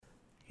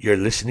You're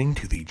listening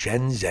to the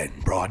Gen Zen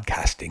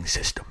Broadcasting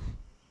System.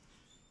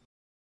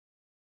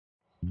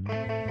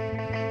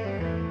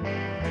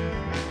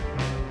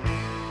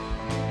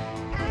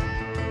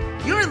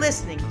 You're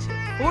listening to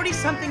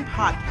 40-something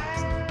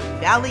podcast,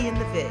 Valley in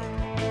the Vig.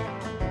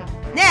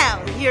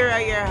 Now, here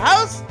are your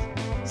hosts,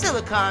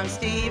 Silicon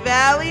Steve,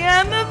 Valley,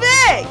 and the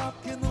Vig.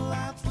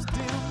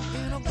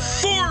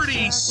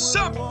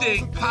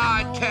 40-something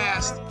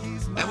podcast.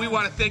 And we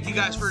want to thank you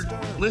guys for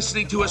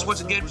listening to us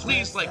once again.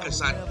 Please like us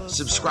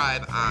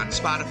subscribe on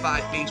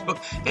Spotify,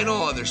 Facebook, and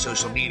all other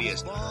social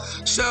medias.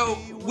 So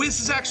this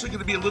is actually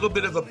going to be a little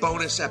bit of a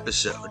bonus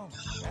episode.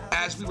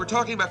 As we were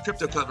talking about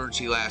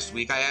cryptocurrency last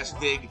week, I asked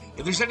Vig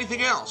if there's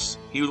anything else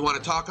he would want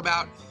to talk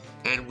about,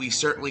 and we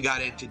certainly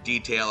got into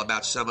detail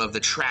about some of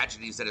the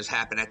tragedies that has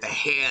happened at the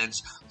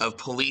hands of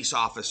police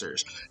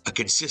officers, a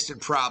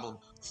consistent problem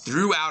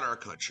throughout our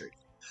country.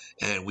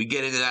 And we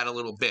get into that a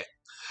little bit.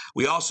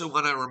 We also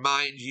want to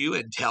remind you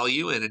and tell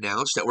you and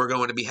announce that we're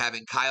going to be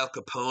having Kyle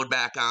Capone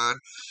back on,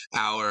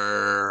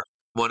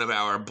 one of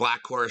our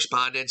black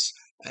correspondents,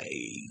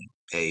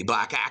 a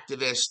black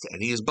activist,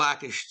 and he's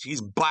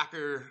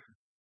blacker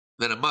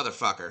than a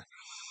motherfucker.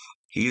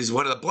 He's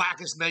one of the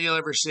blackest men you'll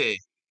ever see.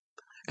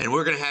 And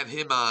we're going to have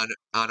him on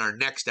our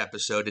next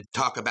episode to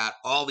talk about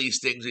all these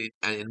things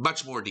in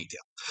much more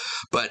detail.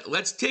 But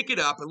let's take it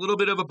up, a little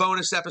bit of a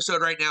bonus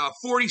episode right now,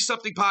 a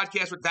 40-something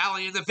podcast with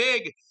Valley and the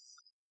Vig.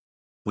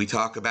 We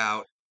talk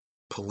about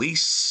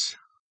police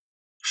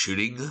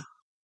shooting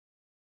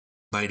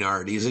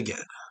minorities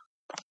again.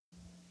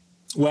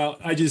 Well,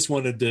 I just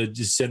wanted to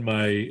just send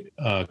my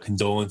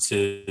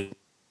condolences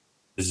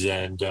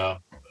and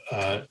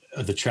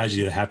the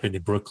tragedy that happened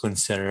in Brooklyn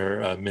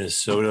Center,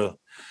 Minnesota.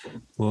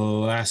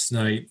 Well, last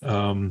night,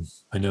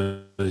 I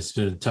know it's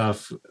been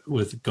tough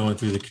with going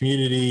through the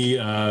community,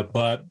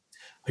 but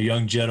a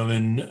young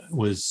gentleman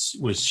was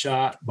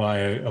shot by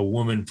a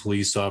woman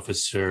police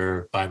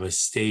officer by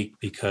mistake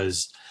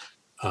because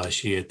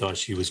she had thought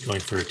she was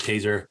going for a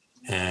taser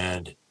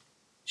and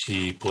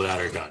she pulled out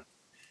her gun.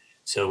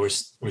 So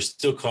we're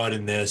still caught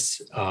in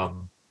this.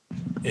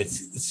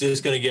 It's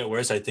just going to get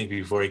worse, I think,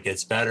 before it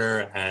gets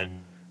better.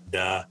 And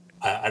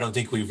I don't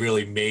think we've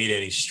really made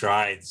any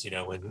strides. You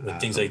know, when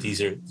things like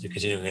these are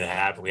continuing to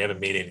happen, we haven't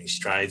made any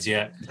strides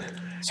yet.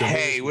 So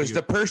hey, was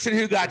the person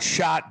who got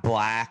shot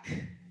black?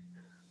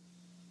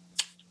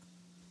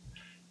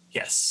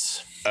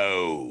 Yes.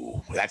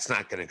 Oh, that's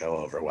not going to go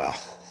over well.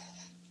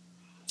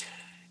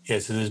 Yeah,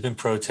 so there's been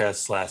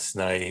protests last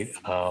night,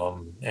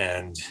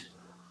 and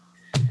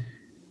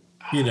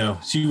you know,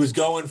 she was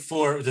going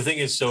for, the thing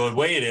is, so the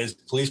way it is,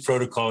 police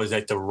protocol is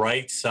that the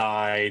right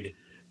side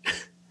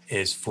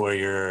is for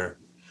your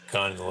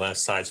gun and the left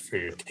side's for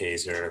your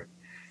taser.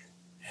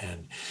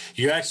 And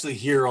you actually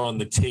hear on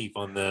the tape,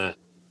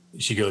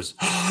 she goes,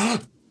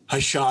 I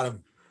shot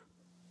him.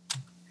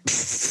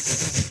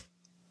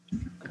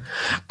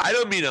 I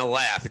don't mean to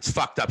laugh. It's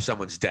fucked up.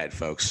 Someone's dead,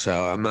 folks.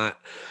 So I'm not,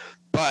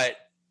 but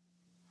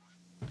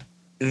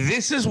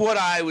this is what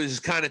I was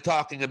kind of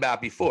talking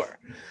about before.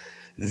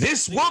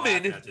 This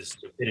woman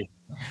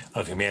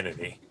of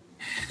humanity.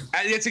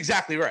 That's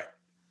exactly right.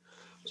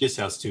 Just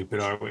how stupid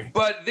are we?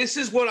 But this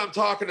is what I'm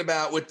talking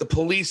about with the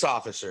police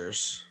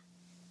officers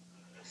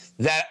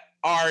that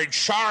are in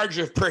charge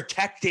of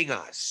protecting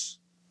us.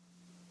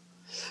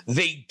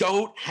 They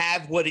don't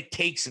have what it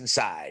takes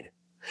inside.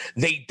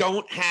 They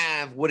don't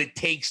have what it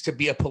takes to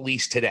be a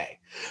police today.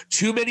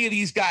 Too many of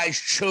these guys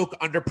choke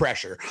under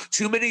pressure.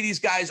 Too many of these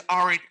guys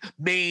aren't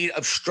made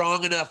of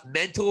strong enough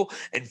mental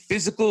and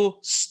physical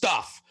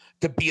stuff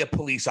to be a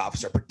police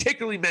officer,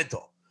 particularly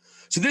mental.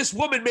 So this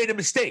woman made a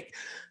mistake.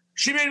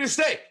 She made a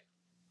mistake.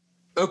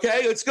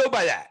 Okay, let's go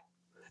by that.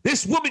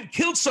 This woman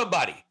killed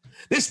somebody.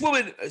 This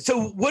woman,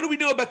 so what do we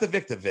know about the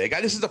victim, Vig?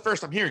 This is the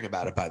first I'm hearing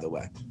about it, by the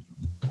way.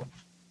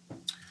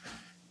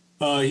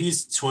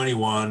 He's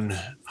 21.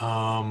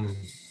 I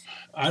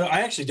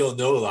actually don't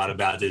know a lot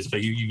about this,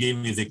 but you gave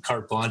me the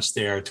carte blanche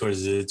there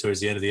towards the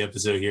end of the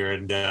episode here,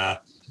 and I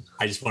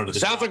just wanted to.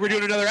 Sounds like we're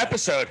doing another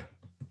episode.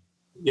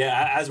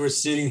 Yeah, as we're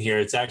sitting here,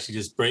 it's actually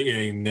just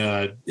breaking.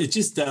 It's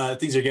just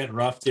things are getting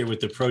rough there with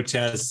the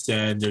protests,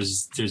 and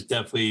there's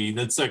definitely,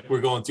 that's like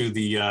we're going through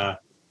the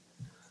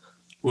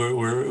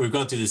we're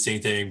going through the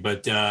same thing,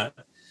 but.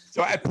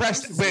 So I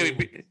pressed.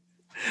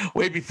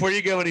 Wait, before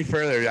you go any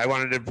further, I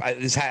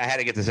had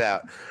to get this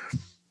out.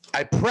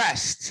 I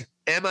pressed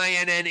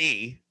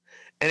MINNE,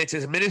 and it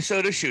says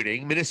Minnesota police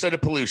shooting,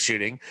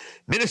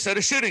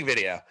 Minnesota shooting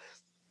video.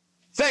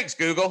 Thanks,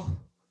 Google.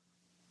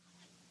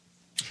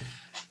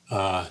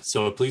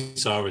 So a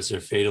police officer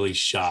fatally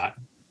shot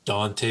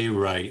Daunte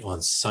Wright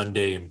on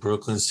Sunday in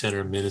Brooklyn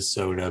Center,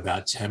 Minnesota,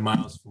 about 10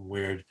 miles from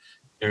where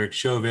Derek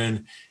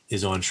Chauvin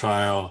is on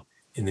trial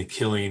in the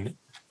killing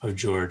of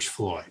George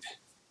Floyd.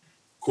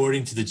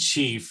 According to the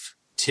chief,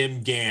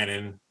 Tim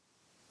Gannon,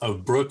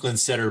 of Brooklyn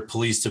Center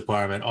Police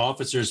Department,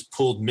 officers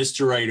pulled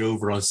Mr. Wright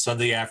over on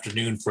Sunday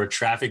afternoon for a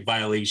traffic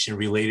violation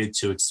related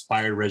to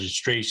expired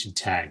registration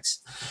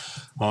tags.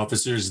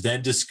 Officers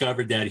then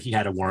discovered that he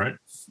had a warrant.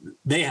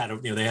 They had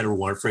a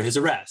warrant for his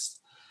arrest.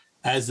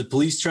 As the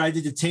police tried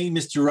to detain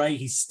Mr. Wright,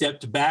 he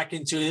stepped back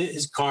into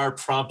his car,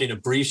 prompting a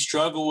brief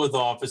struggle with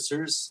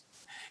officers.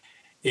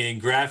 In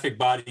graphic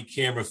body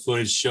camera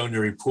footage shown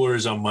to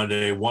reporters on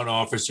Monday, one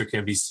officer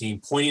can be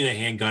seen pointing a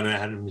handgun at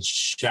him and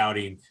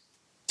shouting,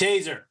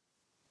 "Taser!"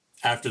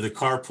 After the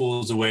car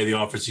pulls away, the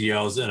officer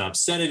yells an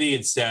obscenity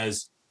and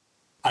says,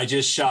 "I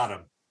just shot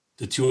him."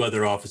 The two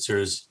other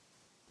officers,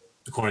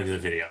 according to the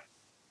video.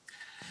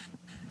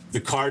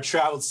 The car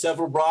traveled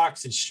several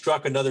blocks and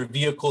struck another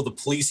vehicle. The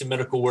police and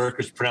medical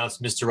workers pronounced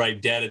Mr. Wright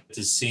dead at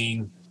the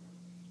scene.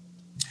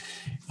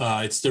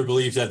 It's their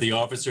belief that the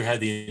officer had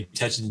the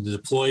intention to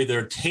deploy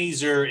their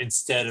taser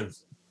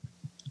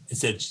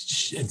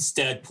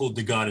instead pulled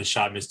the gun and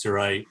shot Mr.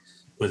 Wright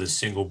with a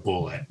single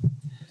bullet.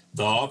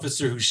 The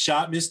officer who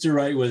shot Mr.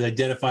 Wright was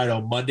identified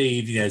on Monday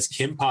evening as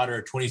Kim Potter,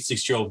 a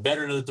 26-year-old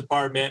veteran of the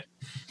department.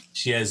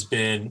 She has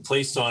been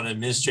placed on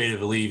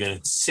administrative leave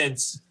and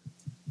since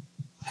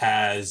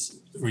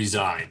has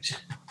resigned.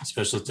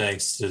 Special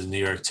thanks to the New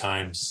York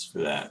Times for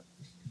that.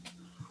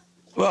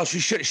 Well, she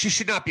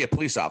should not be a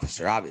police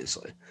officer,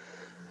 obviously.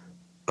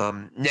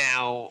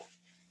 Now,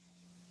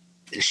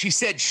 she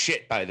said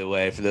shit, by the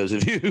way, for those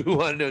of you who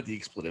want to know what the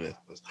expletive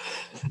was.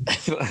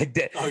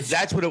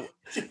 That's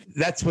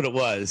what it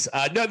was.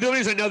 No, the only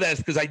reason I know that is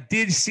because I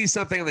did see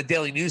something on the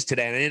Daily News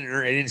today, and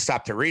I didn't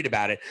stop to read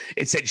about it.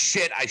 It said,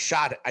 "Shit, I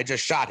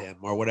just shot him,"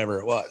 or whatever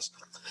it was.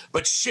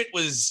 But shit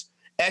was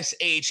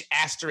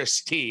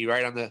SH*T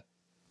right on the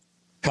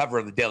cover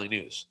of the Daily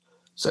News.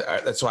 So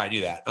that's why I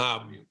knew that.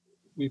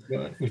 We've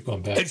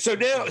gone back. And so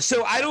now,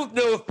 I don't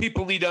know if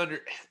people need to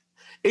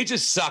it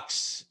just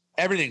sucks.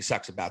 Everything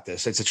sucks about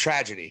this. It's a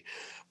tragedy.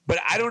 But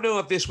I don't know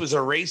if this was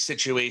a race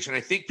situation. I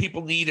think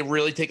people need to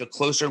really take a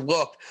closer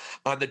look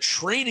on the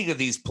training of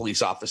these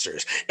police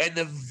officers and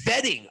the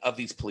vetting of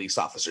these police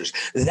officers.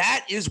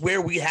 That is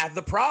where we have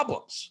the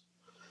problems.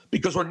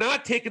 Because we're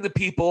not taking the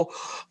people,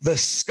 the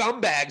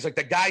scumbags, like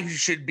the guy who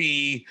should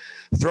be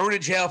thrown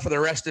in jail for the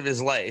rest of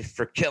his life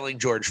for killing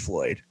George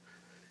Floyd,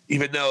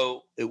 even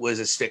though it was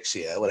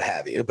asphyxia, what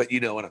have you. But you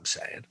know what I'm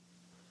saying.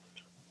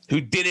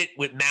 Who did it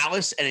with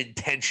malice and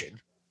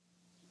intention.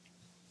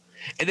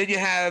 And then you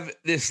have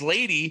this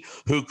lady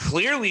who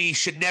clearly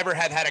should never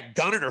have had a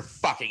gun in her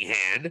fucking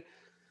hand.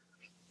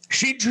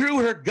 She drew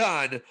her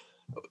gun.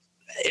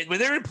 And when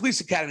they're in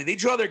police academy, they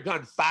draw their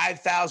gun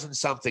 5,000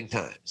 something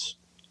times.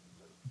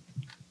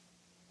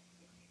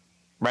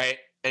 Right?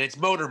 And it's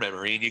motor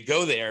memory. And you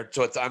go there,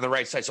 so it's on the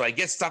right side. So I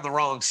guess it's on the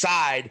wrong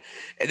side.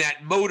 And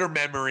that motor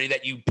memory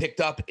that you picked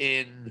up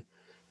in.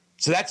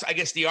 So that's, I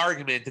guess, the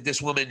argument that this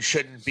woman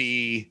shouldn't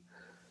be.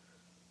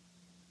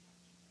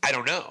 I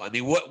don't know. I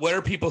mean, what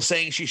are people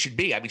saying she should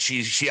be? I mean,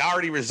 she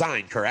already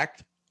resigned,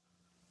 correct?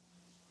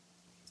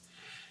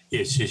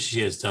 Yeah,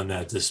 she has done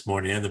that this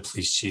morning, and the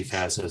police chief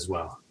has as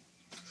well.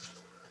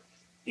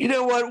 You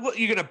know what?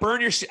 You're going to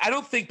burn your. I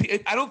don't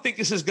think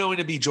this is going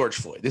to be George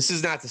Floyd. This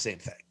is not the same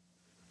thing.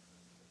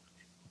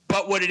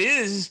 But what it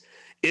is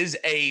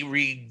a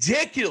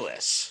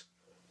ridiculous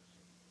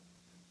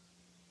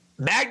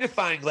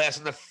magnifying glass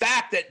on the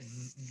fact that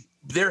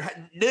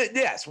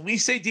yes, when we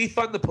say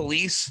defund the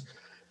police.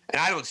 And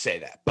I don't say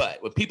that,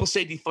 but when people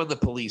say defund the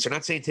police, they're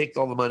not saying take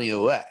all the money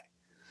away.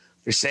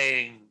 They're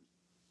saying,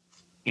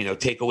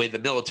 take away the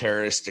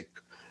militaristic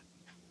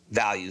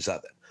values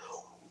of it.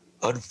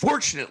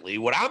 Unfortunately,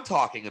 what I'm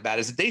talking about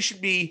is that there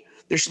should be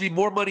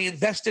more money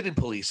invested in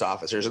police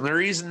officers. And the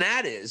reason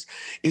that is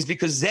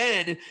because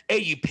then,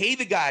 you pay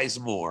the guys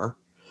more,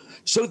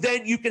 so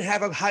then you can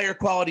have a higher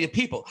quality of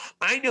people.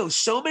 I know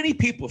so many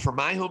people from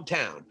my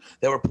hometown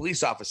that were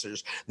police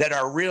officers that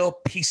are real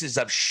pieces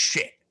of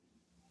shit.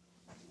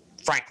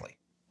 Frankly,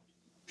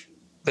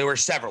 there were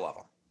several of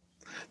them.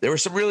 There were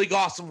some really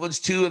awesome ones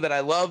too that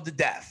I loved to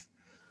death.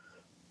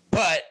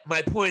 But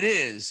my point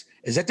is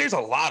that there's a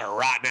lot of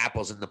rotten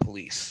apples in the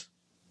police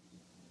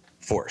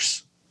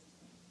force.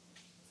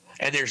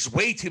 And there's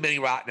way too many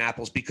rotten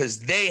apples because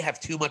they have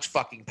too much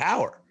fucking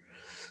power.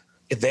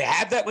 If they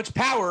have that much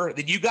power,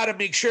 then you got to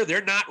make sure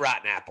they're not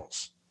rotten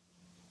apples.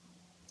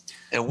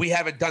 And we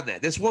haven't done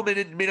that. This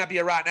woman may not be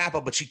a rotten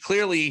apple, but she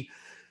clearly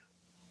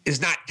is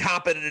not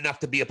competent enough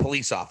to be a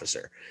police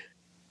officer,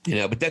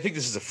 but I think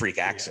this is a freak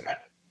accident.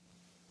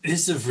 Yeah.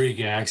 It's a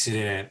freak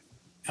accident.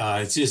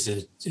 It's just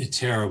a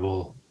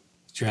terrible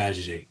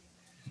tragedy.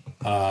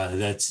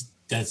 That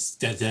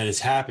has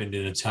happened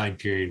in a time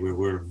period where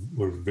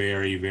we're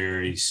very,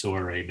 very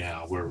sore right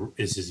now.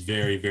 This is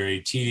very,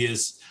 very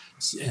tedious,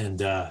 and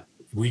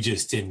we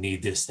just didn't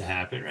need this to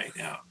happen right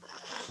now.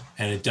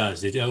 And it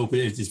does. It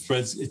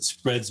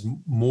spreads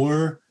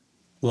more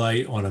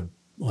light on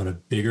a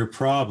bigger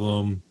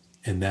problem,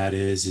 and that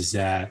is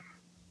that,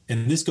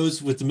 and this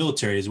goes with the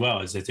military as well,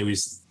 is that we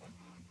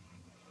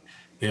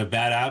have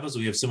bad apples.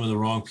 We have some of the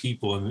wrong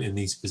people in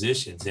these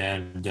positions,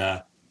 and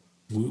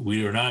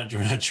we're not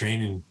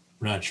training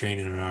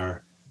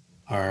our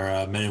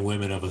men and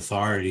women of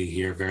authority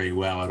here very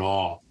well at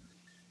all,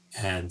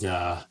 and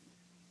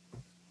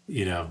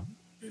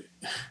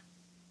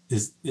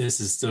this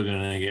is still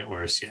going to get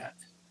worse yet.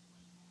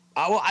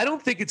 Well, I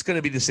don't think it's going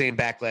to be the same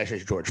backlash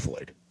as George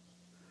Floyd.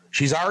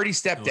 She's already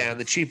stepped down.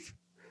 The chief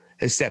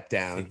has stepped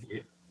down.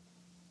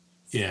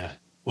 Yeah.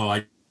 Well,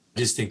 I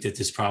just think that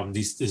this problem,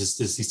 these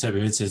type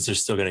of incidents are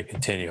still going to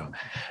continue.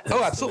 And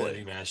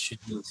absolutely. Mass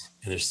shootings,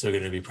 and there's still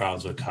going to be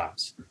problems with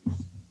cops.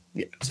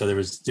 Yeah. So there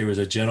was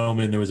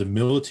a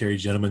military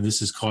gentleman.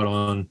 This is caught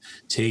on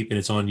tape and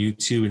it's on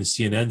YouTube, and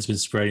CNN's been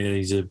spreading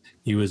it.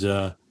 He was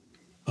a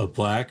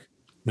black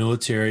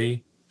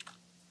military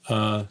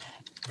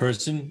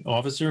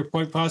officer,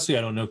 quite possibly.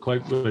 I don't know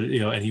quite, but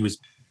and he was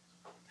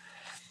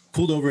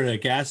pulled over in a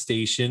gas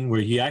station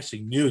where he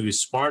actually knew he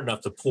was smart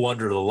enough to pull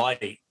under the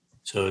light.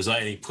 So it was like,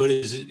 and he put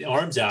his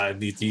arms out,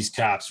 and these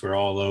cops were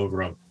all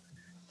over him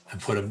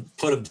and put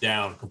him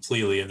down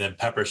completely, and then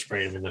pepper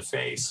sprayed him in the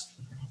face.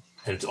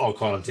 And it's all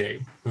caught on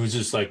tape. It was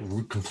just like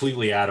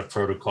completely out of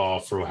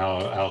protocol for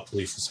how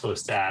police is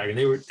supposed to act. And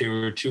they were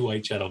two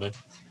white gentlemen.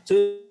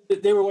 So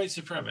they were white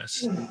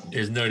supremacists.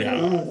 There's no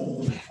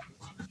doubt.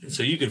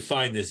 So you can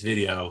find this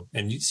video,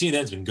 and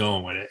CNN's been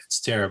going with it. It's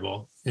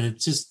terrible. And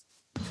it's just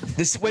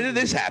when did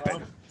this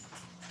happen?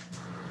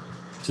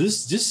 So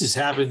this has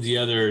happened the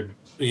other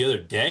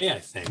day, I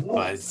think.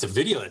 But it's a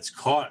video that's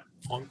caught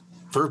on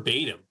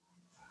verbatim.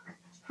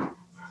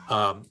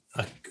 A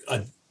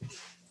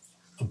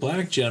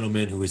black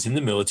gentleman who was in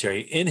the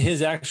military in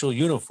his actual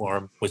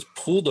uniform was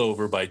pulled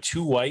over by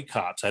two white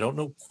cops. I don't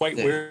know quite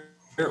where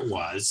it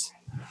was.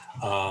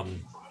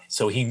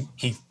 So he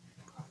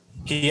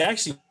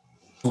actually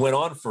went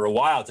on for a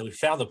while until we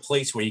found the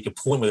place where you could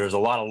pull in, where there was a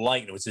lot of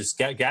light, and it was this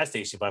gas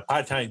station. But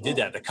by the time he did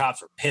that, the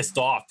cops were pissed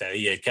off that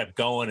he had kept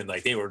going, and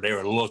like they were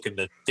looking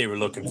to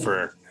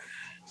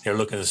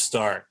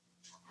start.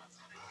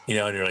 And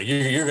they're like,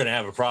 you're going to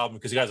have a problem,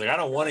 because the guy's like, I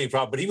don't want any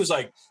problem. But he was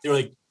like, they were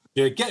like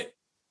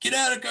get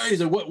out of the car.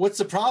 He's like, what's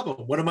the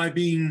problem? What am I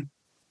being?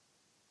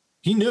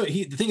 He knew.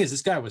 The thing is,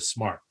 this guy was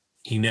smart.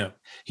 He knew.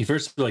 He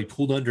first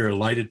pulled under a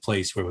lighted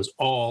place where it was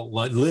all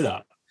lit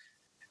up.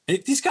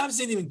 And these cops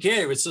didn't even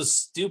care. It was so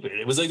stupid.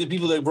 It was like the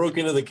people that broke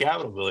into the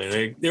Capitol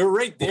building. They were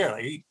right there.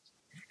 Like, the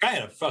guy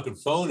had a fucking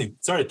phone and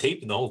started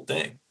taping the whole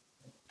thing.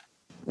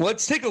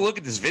 Let's take a look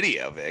at this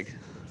video, Vig.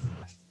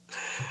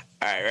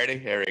 All right, ready?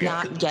 Here we go.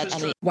 Not get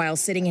any. While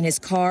sitting in his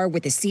car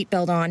with his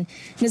seatbelt on,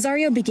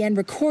 Nazario began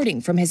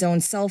recording from his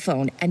own cell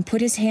phone and put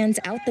his hands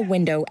out the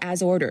window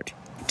as ordered.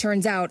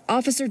 Turns out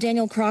Officer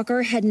Daniel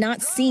Crocker had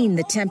not seen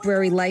the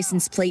temporary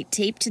license plate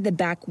taped to the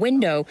back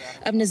window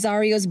of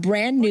Nazario's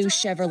brand new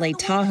Chevrolet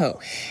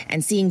Tahoe.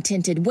 And seeing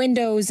tinted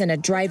windows and a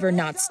driver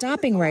not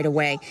stopping right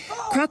away,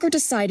 Crocker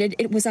decided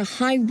it was a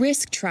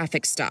high-risk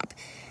traffic stop.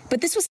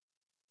 But this was...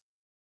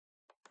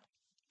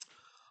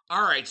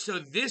 All right, so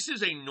this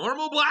is a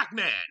normal black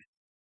man,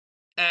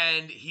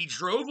 and he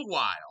drove a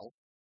while.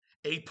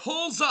 He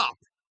pulls up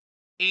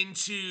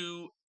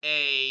into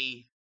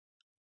a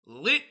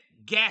lit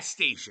gas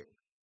station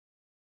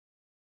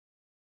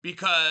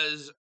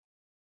because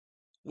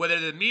whether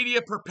the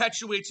media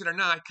perpetuates it or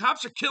not,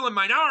 cops are killing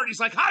minorities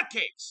like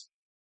hotcakes.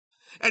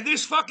 And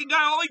this fucking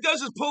guy, all he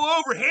does is pull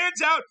over,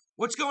 hands out,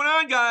 what's going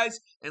on, guys?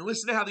 And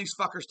listen to how these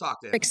fuckers talk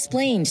to him.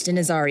 Explained to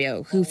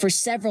Nazario, who for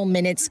several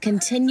minutes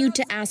continued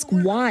to ask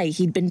why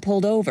he'd been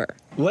pulled over.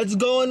 What's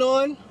going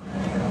on?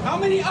 How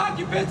many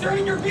occupants are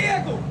in your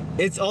vehicle?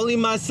 It's only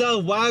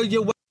myself. Why are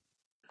you...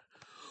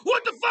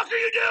 What the fuck are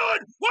you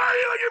doing? Why are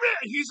you in your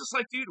vehicle? He's just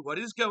like, dude, what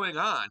is going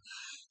on?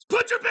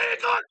 Put your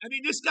vehicle on! I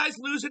mean, this guy's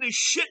losing his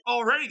shit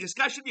already. This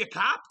guy should be a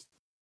cop.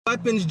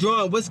 Weapons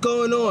drawn. What's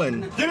going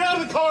on? Get out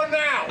of the car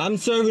now! I'm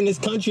serving this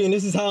country, and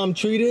this is how I'm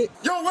treated?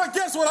 Yo, well,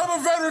 guess what? I'm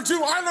a veteran,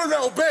 too. I learned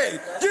to obey.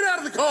 Get out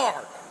of the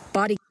car!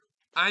 Body.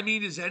 I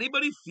mean, does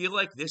anybody feel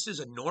like this is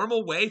a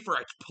normal way for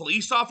a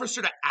police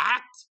officer to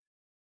act?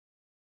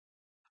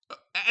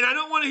 And I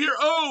don't want to hear,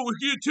 oh,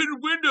 he had tinted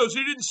windows,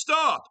 he didn't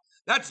stop.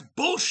 That's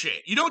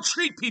bullshit. You don't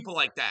treat people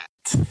like that.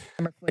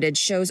 Camera footage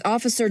shows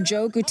Officer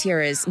Joe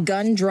Gutierrez,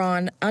 gun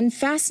drawn,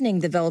 unfastening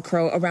the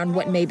Velcro around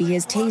what may be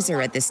his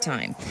taser at this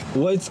time.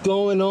 What's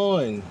going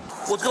on?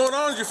 What's going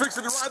on is you're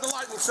fixing to ride the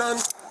lightning,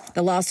 son.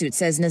 The lawsuit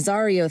says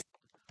Nazario...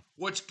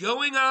 What's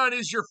going on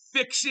is you're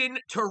fixing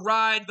to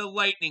ride the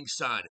lightning,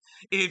 son.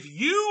 If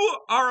you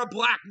are a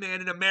black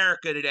man in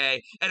America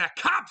today and a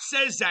cop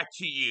says that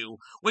to you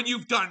when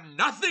you've done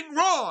nothing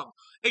wrong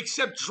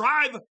except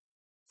drive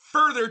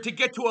further to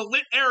get to a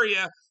lit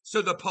area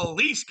so the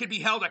police can be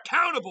held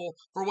accountable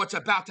for what's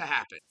about to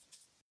happen.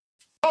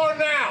 Or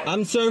now!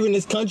 I'm serving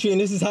this country, and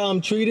this is how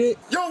I'm treated?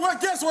 Yo, well,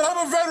 guess what?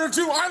 I'm a veteran,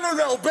 too. I learned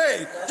to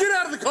obey. Get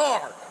out of the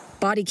car!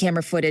 Body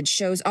camera footage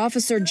shows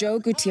Officer Joe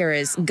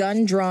Gutierrez,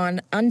 gun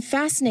drawn,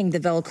 unfastening the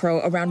Velcro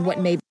around what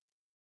may be...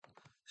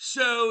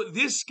 So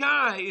this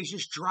guy is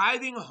just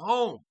driving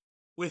home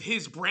with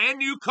his brand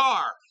new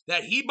car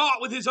that he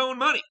bought with his own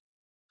money.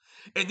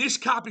 And this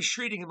cop is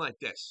treating him like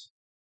this.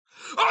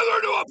 I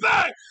learned to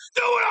obey!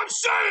 Do what I'm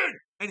saying!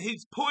 And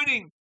he's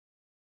pointing.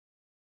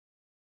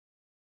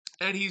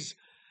 And he's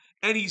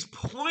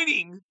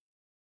pointing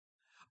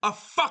a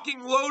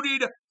fucking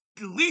loaded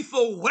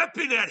lethal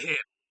weapon at him.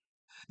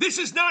 This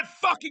is not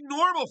fucking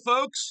normal,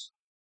 folks.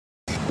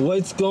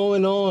 What's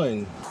going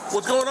on?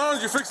 What's going on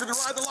is you're fixing to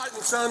ride the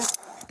lightning, son.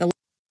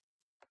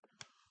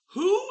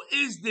 Who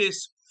is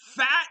this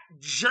fat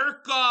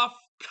jerk-off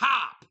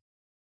cop?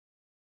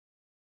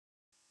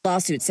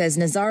 Lawsuit says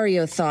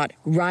Nazario thought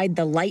ride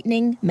the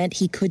lightning meant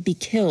he could be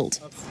killed.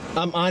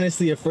 I'm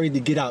honestly afraid to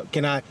get out.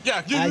 Can I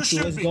Yeah, you ask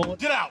should what's be. going?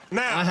 Get out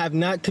now. I have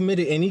not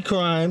committed any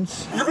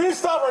crimes. You're being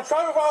stopped on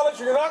traffic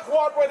violation. You're not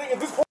cooperating at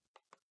this point.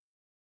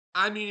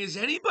 I mean, is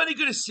anybody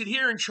going to sit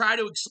here and try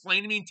to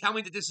explain to me and tell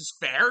me that this is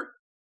fair?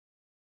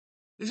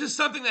 This is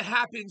something that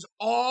happens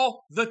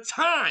all the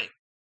time.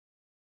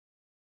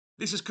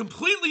 This is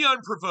completely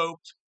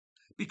unprovoked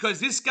because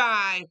this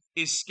guy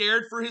is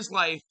scared for his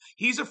life.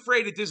 He's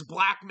afraid of this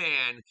black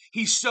man.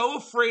 He's so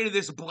afraid of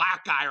this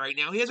black guy right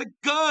now. He has a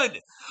gun,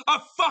 a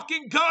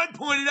fucking gun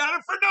pointed at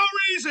him for no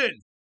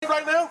reason.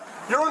 Right now,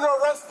 you're under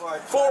arrest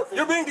for,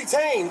 you're being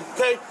detained,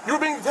 okay? You're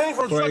being detained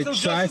for For a obstruction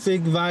of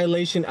traffic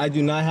violation, I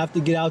do not have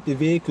to get out the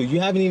vehicle. You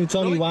haven't even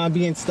told me why I'm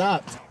being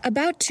stopped.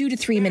 About 2 to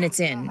 3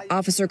 minutes in,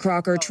 Officer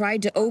Crocker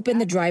tried to open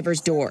the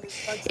driver's door.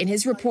 In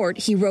his report,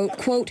 he wrote,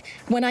 quote,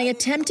 "When I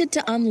attempted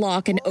to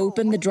unlock and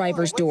open the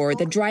driver's door,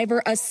 the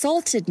driver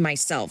assaulted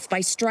myself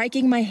by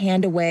striking my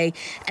hand away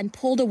and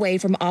pulled away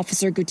from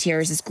Officer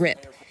Gutierrez's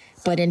grip."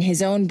 But in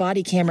his own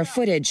body camera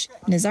footage,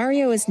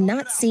 Nazario is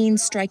not seen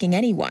striking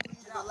anyone.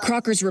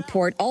 Crocker's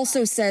report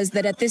also says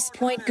that at this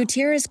point,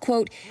 Gutierrez,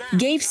 quote,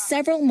 "gave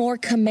several more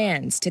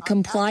commands to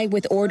comply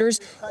with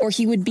orders or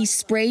he would be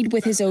sprayed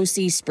with his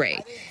OC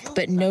spray.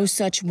 But no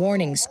such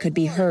warnings could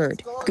be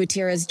heard."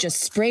 Gutierrez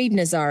just sprayed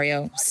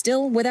Nazario,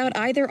 still without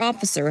either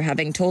officer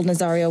having told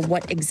Nazario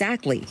what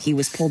exactly he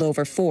was pulled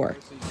over for.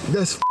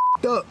 That's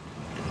f***ed up.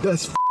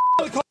 That's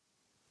f***ed up.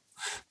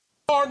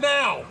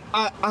 now.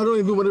 I don't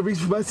even want to reach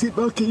for my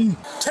seatbelt. Can you?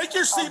 Take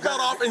your seatbelt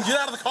off and get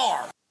out of the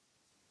car.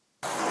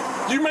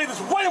 You made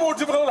this way more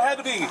difficult than it had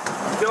to be.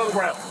 Get on the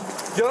ground.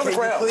 Get on the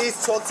ground. Can you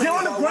please talk to me Get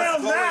on the about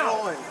ground what's now.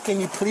 going on? Can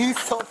you please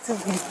talk to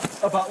me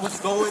about what's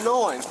going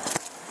on?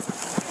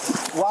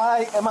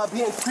 Why am I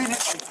being treated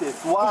like this?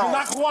 Why? You're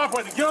not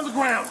cooperating. Get on the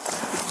ground.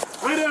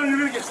 Lay down, you're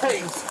going to get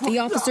tased. The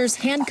officers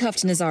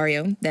handcuffed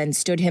Nazario, then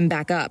stood him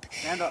back up.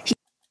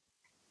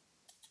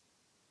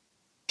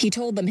 He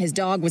told them his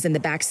dog was in the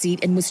back seat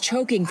and was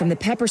choking from the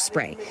pepper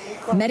spray.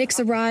 Medics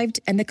arrived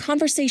and the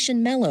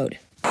conversation mellowed.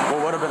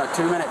 What would have been a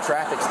 2-minute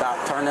traffic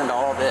stop turned into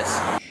all this.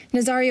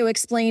 Nazario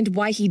explained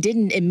why he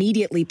didn't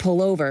immediately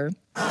pull over.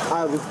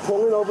 I was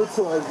pulling over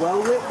to a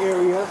well-lit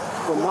area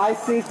for my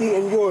safety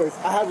and yours.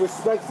 I have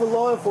respect for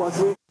law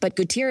enforcement. But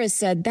Gutierrez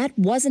said that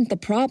wasn't the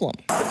problem.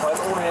 On the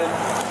other hand,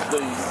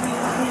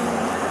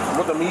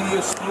 what the media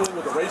is spewing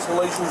with the race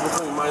relations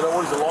between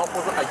minorities and law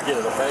enforcement, I get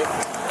it, okay?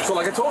 So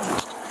like I told you,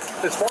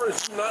 as far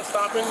as you not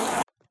stopping.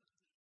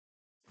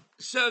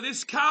 So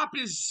this cop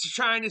is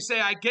trying to say,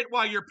 I get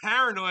why you're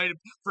paranoid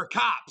for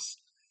cops.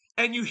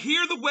 And you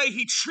hear the way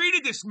he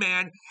treated this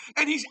man,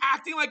 and he's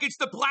acting like it's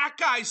the black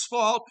guy's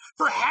fault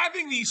for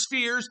having these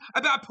fears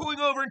about pulling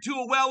over into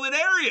a well-lit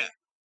area.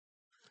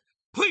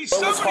 Please,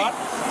 somebody...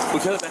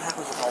 Because that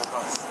happens with all of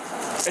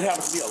us. It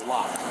happens to me a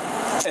lot.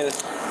 And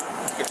it's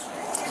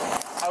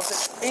I would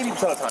say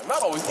 80% of the time.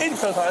 Not always, 80% of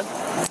the time.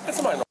 It's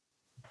a minority.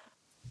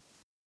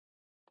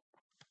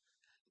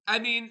 I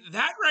mean,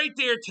 that right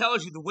there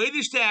tells you the way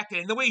this acted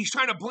and the way he's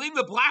trying to blame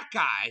the black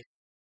guy.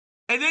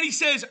 And then he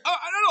says, oh,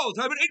 I don't know all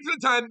the time, but 80%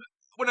 of the time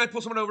when I pull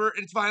someone over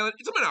and it's violent,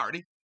 it's a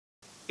minority,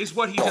 is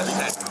what he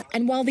just said.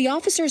 And while the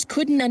officers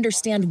couldn't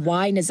understand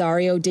why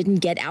Nazario didn't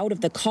get out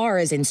of the car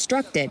as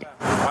instructed,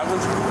 Why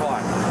wouldn't you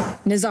comply?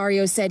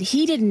 Nazario said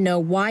he didn't know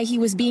why he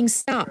was being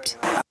stopped.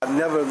 I've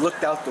never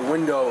looked out the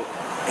window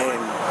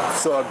and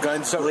saw a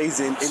gun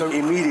blazing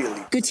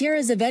immediately.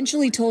 Gutierrez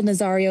eventually told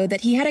Nazario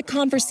that he had a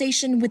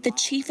conversation with the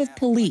chief of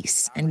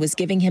police and was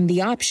giving him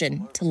the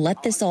option to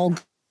let this all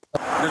go.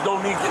 There's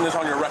no need getting this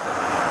on your record.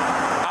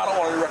 I don't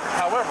want it on your record.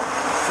 However,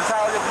 it's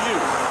entirely up to you.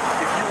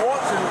 If you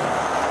want to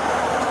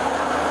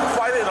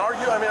fight it and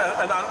argue, I mean,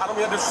 and I don't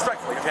mean that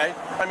disrespectfully, okay?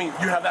 I mean,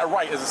 you have that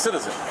right as a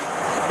citizen.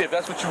 If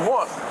that's what you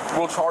want,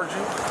 we'll charge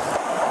you.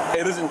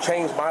 It doesn't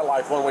change my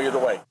life one way or the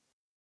way.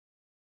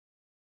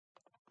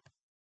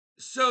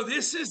 So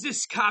this is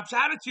this cop's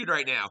attitude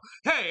right now.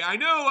 Hey, I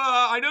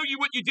know you.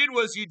 What you did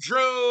was you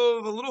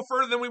drove a little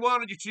further than we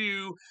wanted you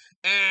to,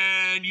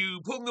 and you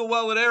pulled in the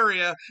well-lit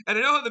area. And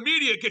I know how the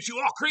media gets you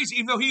all crazy,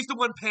 even though he's the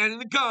one panning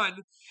the gun.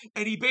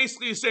 And he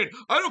basically is saying,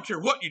 I don't care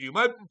what you do.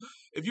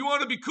 If you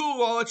want to be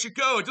cool, I'll let you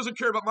go. It doesn't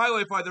care about my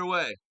life either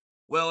way.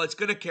 Well, it's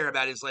going to care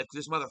about his life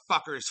because this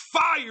motherfucker is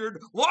fired,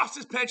 lost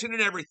his pension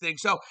and everything.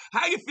 So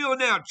how you feeling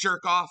now,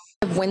 jerk off?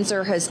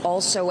 Windsor has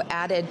also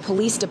added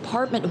police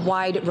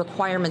department-wide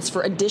requirements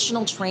for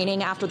additional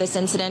training after this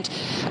incident,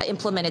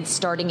 implemented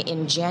starting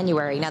in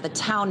January. Now, the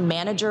town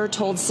manager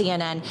told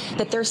CNN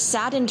that they're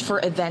saddened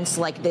for events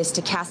like this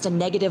to cast a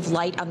negative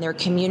light on their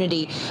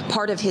community.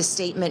 Part of his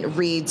statement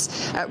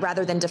reads,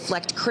 rather than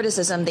deflect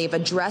criticism, they've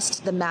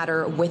addressed the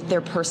matter with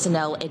their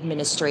personnel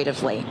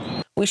administratively.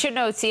 We should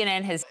know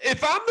CNN has...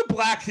 If I'm the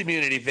black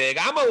community, Vig,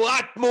 I'm a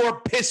lot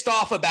more pissed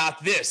off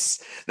about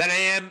this than I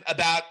am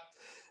about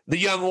the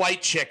young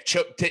white chick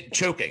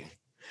choking.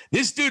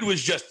 This dude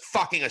was just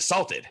fucking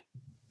assaulted.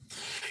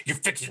 You're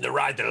fixing to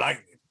ride the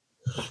lightning.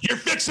 You're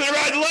fixing to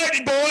ride the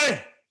lightning,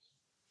 boy.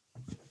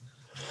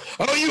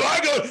 Oh, you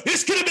are going.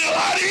 This could have been a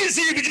lot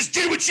easier if you just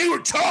did what you were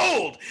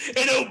told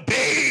and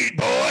obeyed,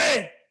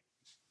 boy.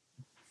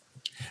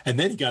 And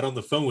then he got on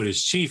the phone with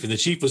his chief, and the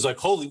chief was like,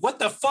 holy, what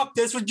the fuck?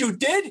 That's what you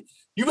did?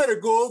 You better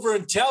go over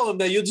and tell him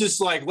that you'll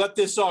just like let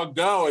this all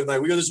go. And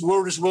like, we're just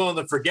willing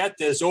to forget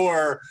this.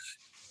 Or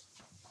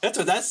that's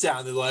what that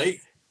sounded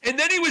like. And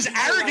then he was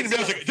arrogant. And I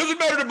was like, it doesn't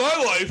matter to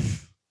my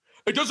life.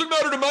 It doesn't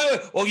matter to my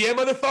life. Well, yeah,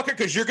 motherfucker,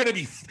 because you're going to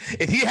be,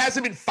 if he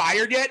hasn't been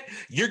fired yet,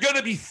 you're going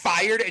to be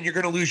fired and you're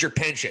going to lose your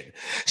pension.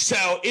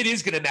 So it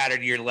is going to matter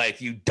to your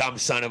life, you dumb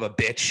son of a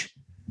bitch.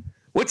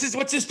 What's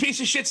this piece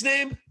of shit's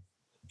name?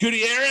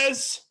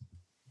 Gutierrez?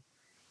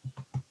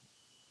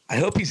 I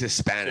hope he's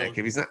Hispanic.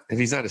 If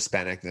he's not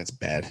Hispanic, that's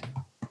bad.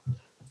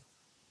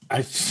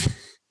 I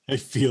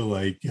feel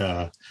like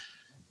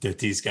that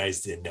these guys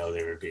didn't know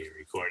they were being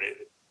recorded.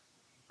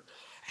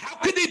 How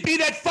could they be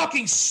that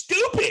fucking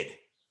stupid?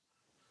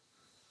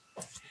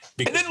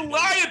 And then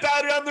lie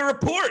about it on the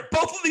report.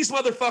 Both of these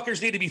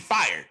motherfuckers need to be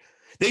fired.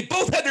 They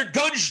both had their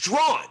guns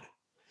drawn.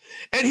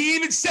 And he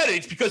even said it.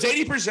 It's because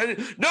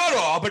 80%, not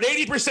all, but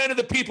 80% of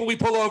the people we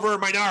pull over are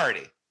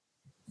minority.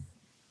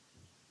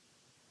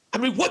 I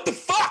mean, what the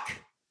fuck?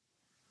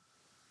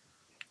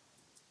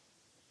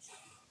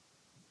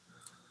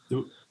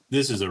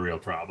 This is a real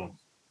problem.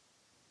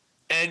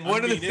 And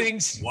one of the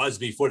things was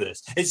before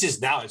this. It's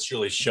just now it's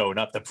really showing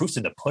up. The proof's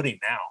in the pudding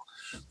now.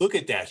 Look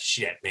at that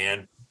shit,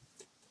 man.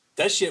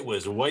 That shit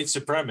was white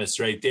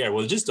supremacist right there.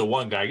 Well, just the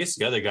one guy. I guess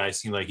the other guy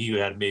seemed like he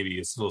had maybe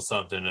a little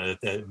something,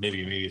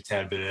 maybe a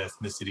tad bit of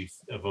ethnicity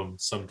of him,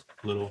 some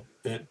little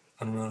bit.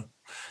 I don't know.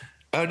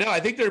 Oh no, I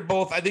think they're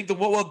both. I think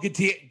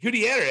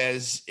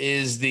Gutierrez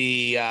is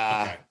the.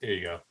 Okay, there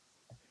you go.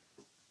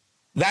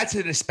 That's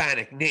an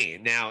Hispanic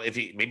name. Now,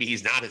 maybe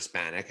he's not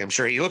Hispanic. I'm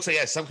sure he looks like he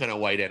has some kind of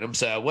white in him.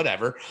 So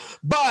whatever.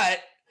 But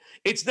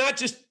it's not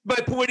just. My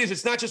point is,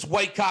 it's not just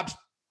white cops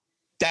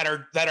that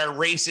are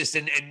racist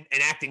and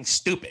acting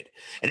stupid.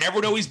 And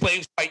everyone always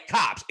blames white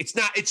cops. It's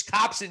not. It's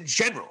cops in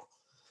general.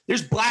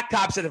 There's black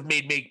cops that have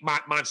made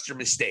monster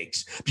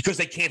mistakes because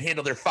they can't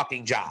handle their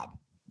fucking job.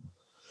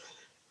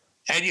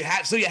 And you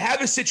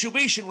have a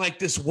situation like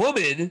this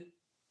woman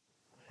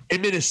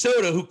in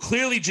Minnesota who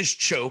clearly just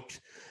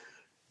choked,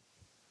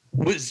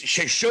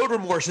 she showed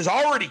remorse, has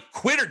already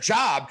quit her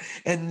job,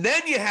 and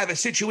then you have a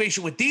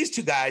situation with these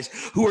two guys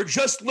who are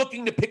just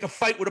looking to pick a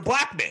fight with a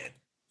black man.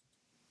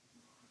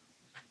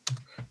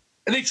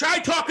 And they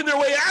tried talking their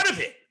way out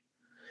of it.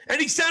 And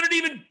he sounded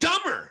even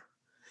dumber.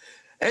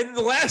 And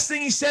the last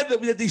thing he said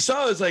that they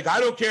saw is like, I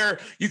don't care,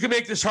 you can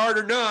make this hard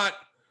or not.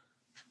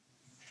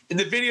 In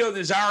the video,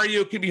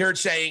 Nazario can be heard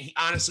saying,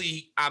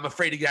 honestly, I'm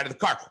afraid to get out of the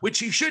car, which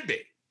he should be.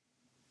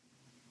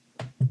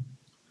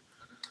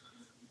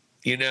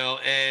 You know,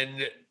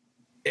 and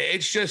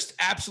it's just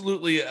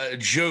absolutely a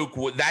joke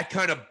with that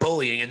kind of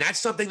bullying. And that's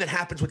something that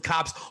happens with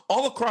cops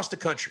all across the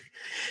country.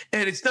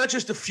 And it's not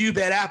just a few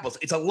bad apples.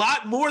 It's a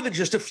lot more than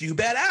just a few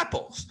bad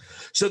apples.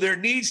 So there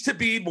needs to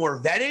be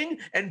more vetting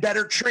and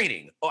better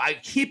training. Oh, I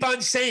keep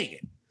on saying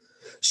it.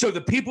 So the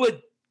people that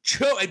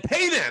and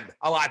pay them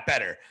a lot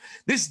better.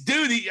 This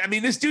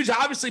dude's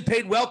obviously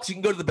paid well because he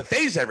can go to the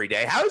buffets every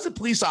day. How is a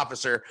police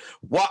officer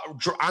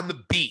on the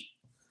beat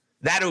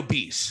that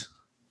obese?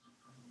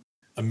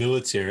 A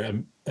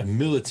military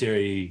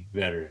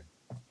veteran.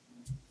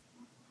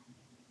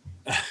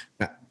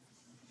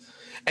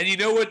 And you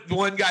know what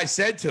one guy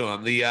said to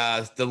him?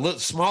 The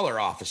smaller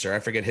officer, I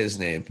forget his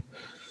name.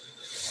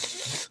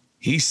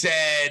 He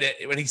said,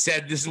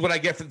 this is what I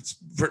get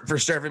for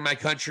serving my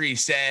country. He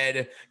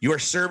said, your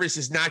service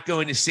is not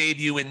going to save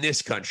you in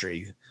this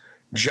country.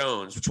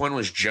 Jones. Which one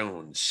was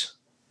Jones?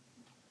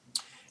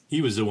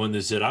 He was the one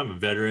that said, I'm a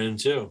veteran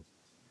too.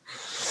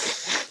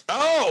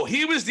 Oh,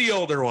 he was the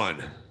older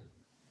one.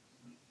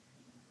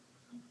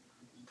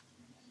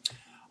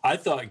 I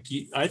thought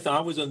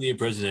I was under the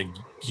impression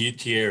that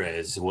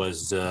Gutierrez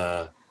was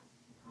the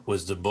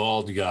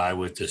bald guy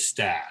with the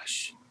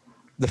stash.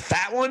 The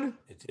fat one?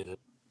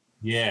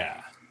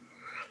 Yeah.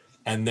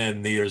 And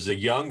then there's a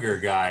younger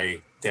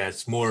guy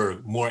that's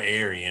more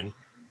Aryan,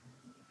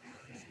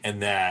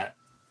 and that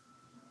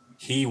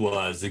he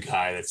was the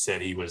guy that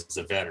said he was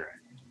a veteran.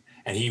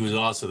 And he was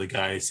also the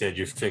guy that said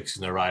you're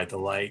fixing to ride the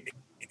lightning,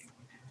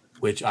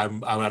 which I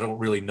don't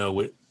really know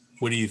what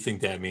do you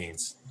think that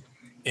means?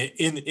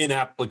 In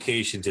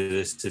application to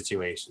this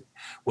situation,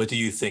 what do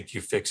you think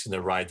you're fixing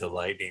to ride the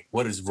lightning?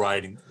 What does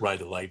ride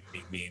the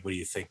lightning mean? What do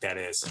you think that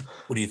is?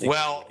 What do you think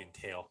that would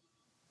entail?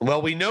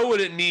 Well, we know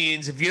what it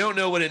means. If you don't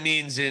know what it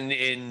means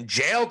in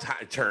jail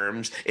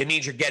terms, it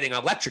means you're getting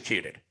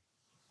electrocuted.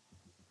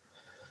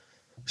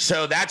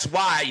 So that's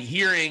why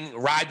hearing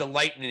ride the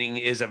lightning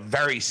is a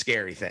very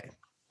scary thing.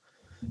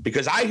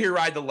 Because I hear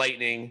ride the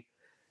lightning,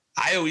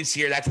 I always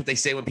hear that's what they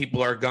say when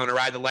people are going to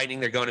ride the lightning,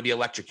 they're going to be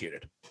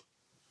electrocuted.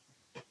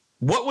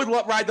 What would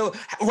ride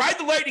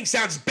the lightning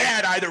sounds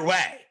bad either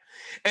way.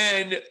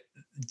 And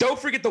don't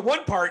forget the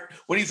one part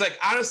when he's like,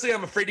 honestly,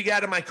 I'm afraid to get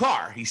out of my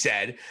car, he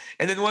said.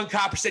 And then one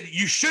cop said,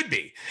 you should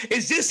be.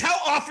 Is this how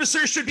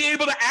officers should be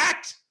able to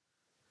act?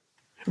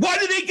 Why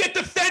do they get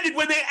defended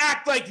when they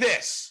act like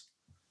this?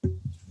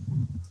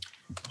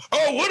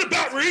 Oh, what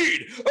about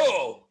Reed?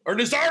 Oh, or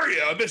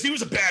Nazario. I guess he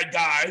was a bad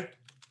guy.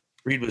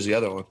 Reed was the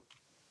other one.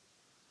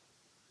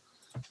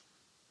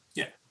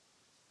 Yeah.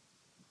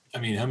 I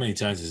mean, how many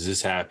times is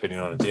this happening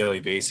on a daily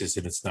basis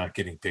and it's not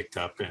getting picked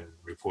up and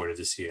reported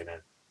to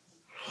CNN?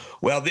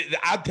 Well,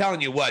 I'm telling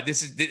you what,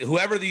 this is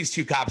whoever these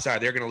two cops are,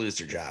 they're going to lose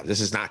their jobs.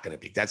 This is not going to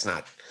be. That's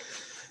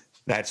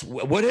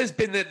what has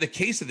been the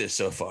case of this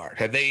so far.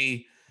 Had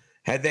they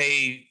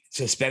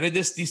suspended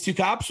these two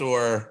cops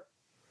or?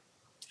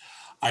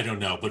 I don't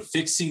know, but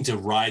fixing to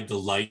ride the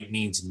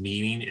lightning's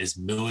meaning is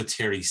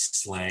military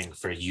slang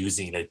for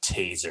using a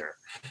taser.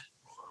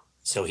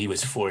 So he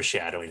was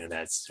foreshadowing in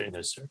those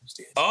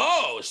circumstances.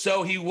 Oh,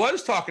 so he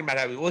was talking about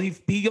how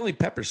he only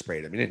pepper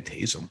sprayed him. He didn't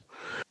tase him.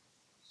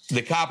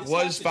 The cop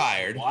was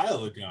fired a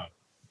while ago.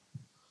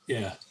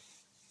 Yeah.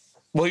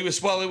 Well, it was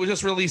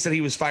just released that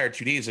he was fired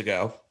 2 days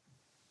ago.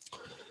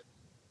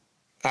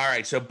 All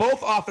right, so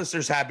both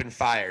officers have been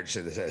fired.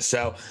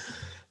 So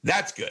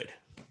that's good.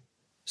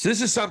 So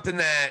this is something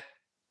that,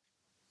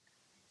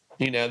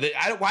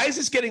 why is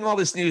this getting all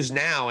this news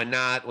now and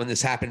not when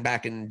this happened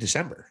back in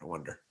December? I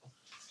wonder.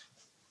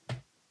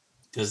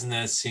 Doesn't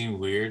that seem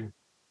weird?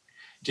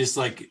 Just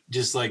like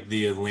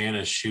the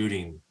Atlanta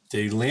shooting.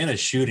 The Atlanta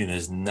shooting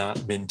has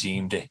not been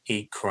deemed a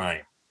hate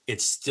crime.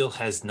 It still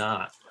has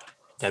not.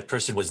 That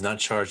person was not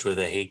charged with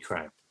a hate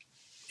crime.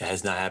 It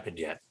has not happened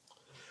yet.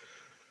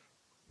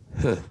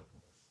 Huh.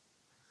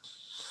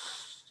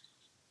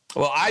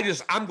 Well,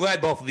 I'm glad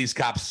both of these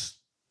cops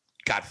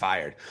got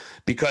fired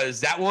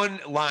because that one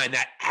line,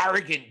 that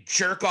arrogant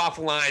jerk-off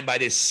line by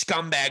this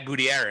scumbag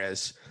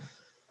Gutierrez.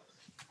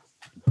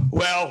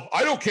 Well,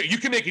 I don't care. You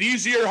can make it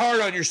easy or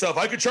hard on yourself.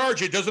 I could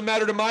charge you. It doesn't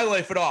matter to my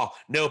life at all.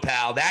 No,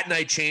 pal. That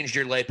night changed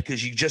your life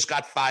because you just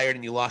got fired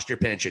and you lost your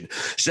pension.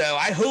 So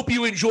I hope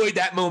you enjoyed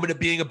that moment of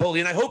being a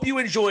bully. And I hope you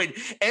enjoyed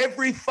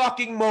every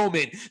fucking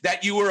moment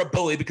that you were a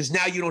bully because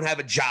now you don't have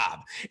a job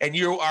and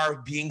you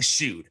are being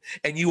sued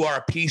and you are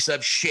a piece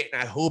of shit.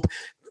 And I hope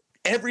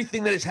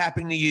everything that is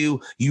happening to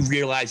you, you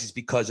realize is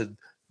because of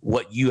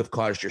what you have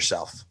caused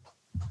yourself.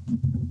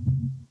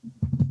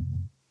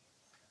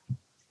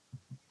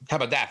 How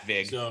about that,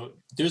 Vig? So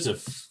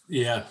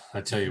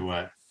I tell you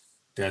what,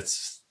 that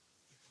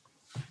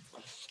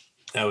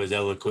was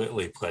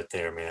eloquently put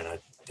there, man. I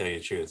tell you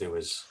the truth, it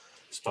was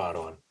spot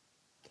on.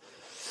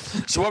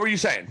 So what were you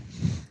saying?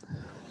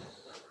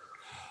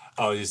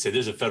 I was just saying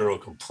there's a federal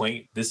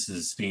complaint. This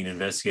is being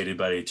investigated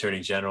by the Attorney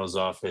General's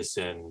office.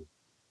 And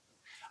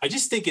I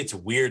just think it's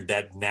weird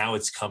that now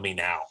it's coming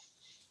out.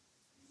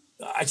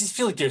 I just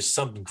feel like there's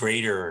some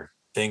greater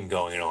thing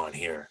going on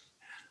here.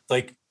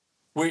 Like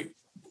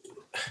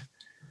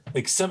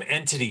some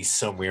entity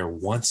somewhere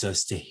wants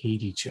us to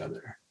hate each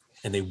other,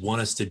 and they want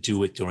us to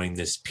do it during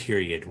this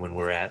period when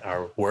we're at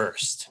our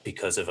worst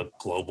because of a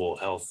global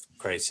health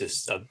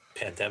crisis, a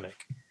pandemic.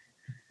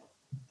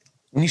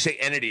 When you say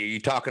entity, are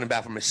you talking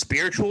about from a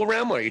spiritual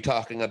realm or are you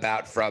talking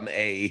about from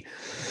a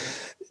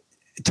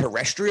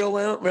terrestrial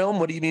realm?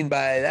 What do you mean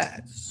by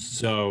that?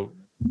 So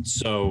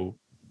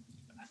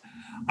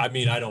I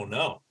mean, I don't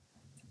know,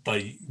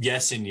 but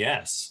yes and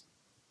yes.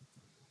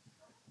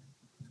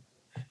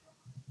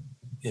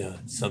 Yeah,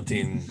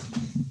 something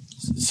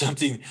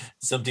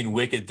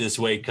wicked this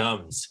way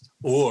comes.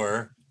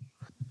 Or,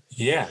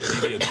 yeah,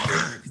 maybe a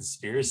greater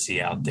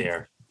conspiracy out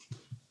there.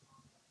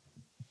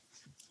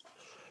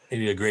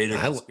 Maybe a greater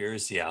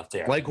conspiracy out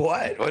there. Like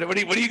what? What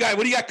do you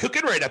got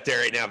cooking right up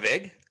there right now,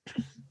 Vig?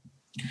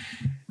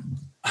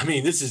 I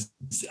mean,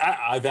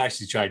 I've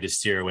actually tried to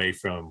steer away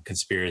from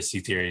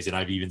conspiracy theories, and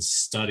I've even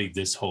studied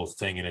this whole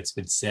thing, and it's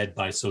been said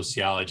by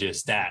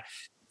sociologists that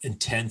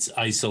intense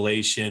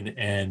isolation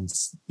and,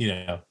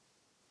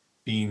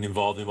 being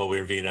involved in what we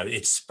were being,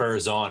 it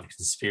spurs on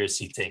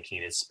conspiracy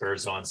thinking. It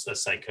spurs on a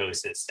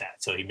psychosis.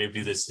 So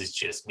maybe this is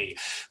just me,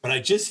 but I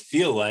just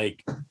feel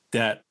like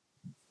that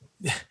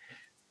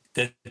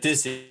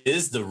this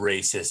is the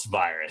racist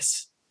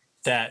virus,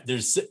 that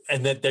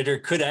there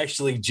could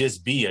actually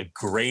just be a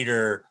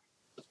greater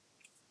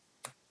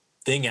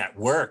thing at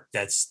work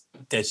that's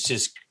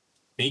just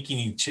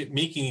making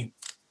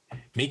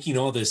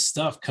all this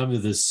stuff come to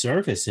the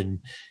surface and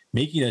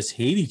making us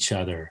hate each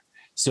other.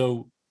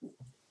 So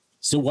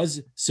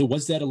was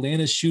that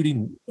Atlanta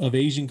shooting of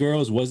Asian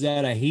girls, was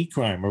that a hate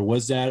crime, or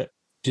was that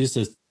just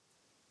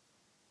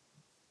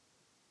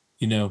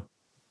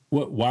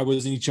why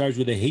wasn't he charged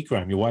with a hate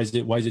crime? Is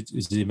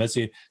it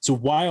investigated? So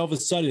why all of a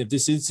sudden, if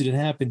this incident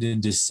happened in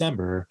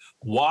December,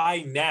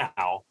 why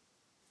now,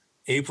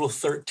 April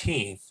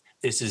 13th,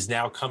 this is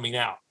now coming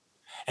out?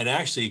 And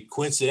actually,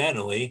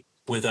 coincidentally,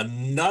 with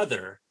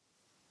another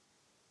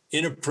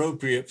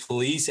inappropriate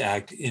police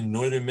act in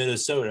northern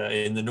Minnesota,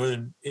 in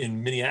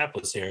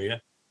Minneapolis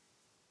area.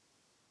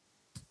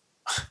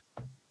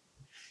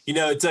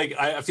 It's like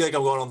I feel like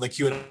I'm going on the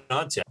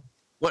QAnon tip.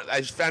 What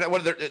I just found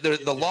out,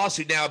 the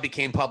lawsuit now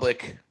became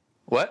public.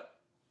 What?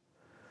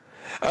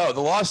 Oh, the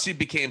lawsuit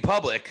became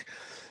public.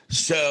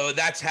 So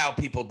that's how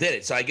people did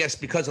it. So I guess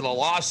because of the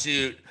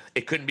lawsuit,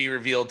 it couldn't be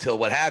revealed till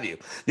what have you.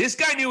 This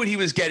guy knew what he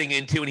was getting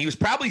into, and he was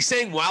probably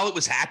saying while it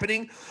was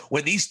happening,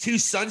 when these two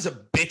sons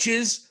of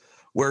bitches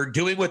were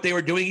doing what they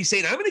were doing, he's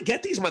saying, I'm going to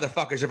get these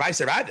motherfuckers if I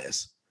survive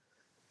this.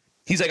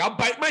 He's like, I'll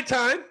bite my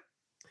time.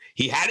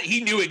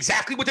 He knew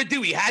exactly what to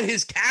do. He had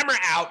his camera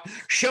out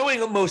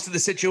showing him most of the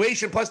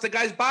situation, plus the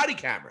guy's body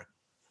camera.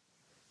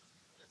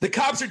 The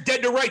cops are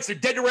dead to rights. They're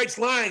dead to rights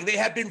lying. They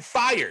have been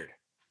fired.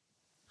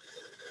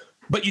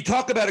 But you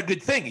talk about a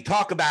good thing. You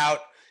talk about,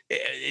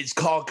 it's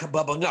called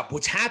bubbling up.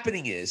 What's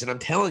happening is, and I'm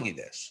telling you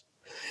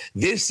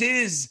this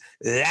is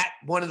that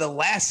one of the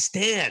last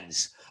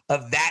stands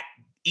of that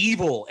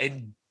evil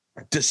and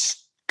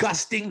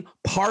disgusting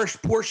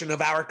portion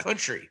of our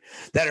country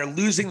that are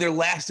losing their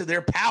last of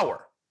their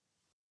power.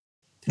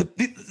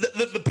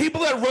 The people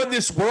that run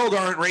this world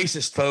aren't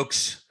racist,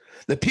 folks.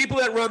 The people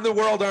that run the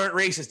world aren't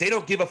racist. They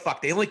don't give a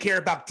fuck. They only care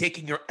about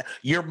taking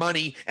your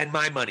money and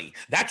my money.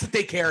 That's what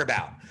they care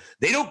about.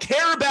 They don't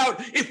care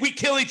about if we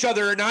kill each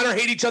other or not, or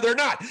hate each other or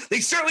not.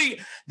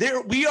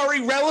 We are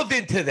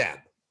irrelevant to them.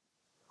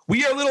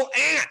 We are little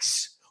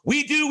ants.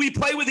 We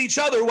play with each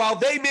other while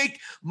they make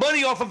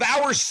money off of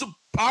our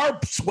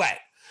sweat,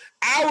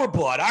 our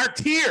blood, our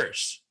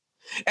tears.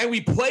 And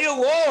we play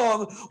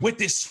along with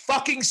this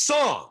fucking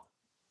song.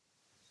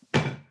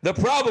 The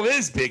problem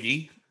is,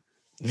 Viggy,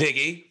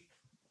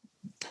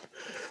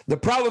 the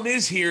problem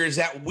is here is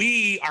that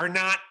we are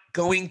not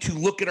going to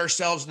look at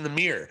ourselves in the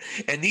mirror.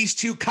 And these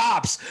two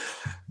cops,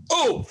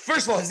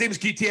 first of all, his name is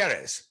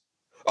Gutierrez.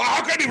 Oh,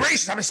 how can I be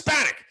racist? I'm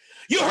Hispanic.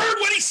 You heard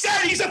what he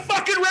said. He's a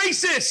fucking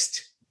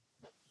racist.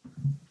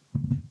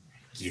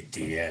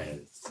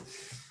 Gutierrez.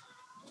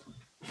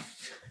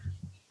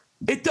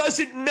 It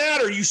doesn't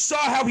matter. You saw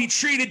how he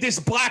treated this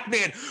black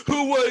man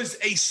who was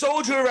a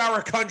soldier of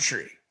our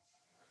country.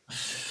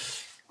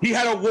 He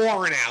had a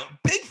warrant out.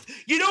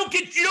 You don't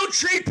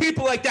treat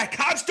people like that.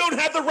 Cops don't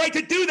have the right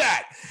to do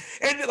that.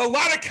 And a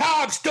lot of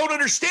cops don't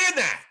understand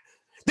that.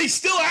 They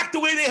still act the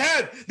way they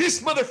have.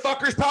 This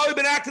motherfucker's probably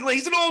been acting like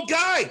he's an old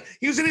guy.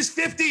 He was in his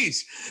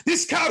 50s.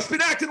 This cop's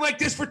been acting like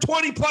this for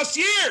 20 plus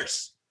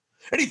years.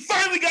 And he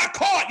finally got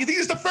caught. You think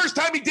this is the first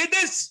time he did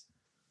this?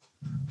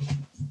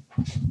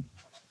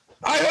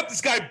 I hope this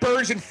guy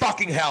burns in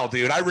fucking hell,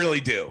 dude. I really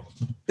do.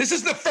 This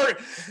is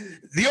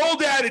the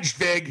old adage,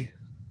 Vig.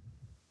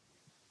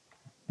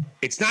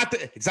 You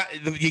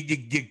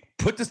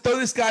throw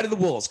this guy to the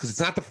wolves because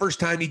it's not the first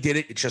time he did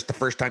it. It's just the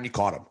first time you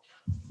caught him.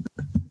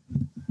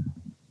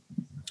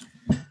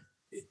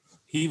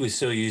 He was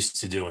so used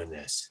to doing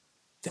this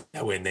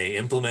that when they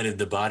implemented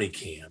the body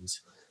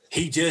cams,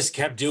 he just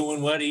kept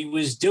doing what he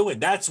was doing.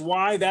 That's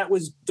why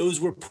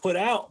those were put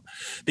out,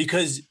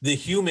 because the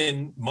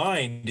human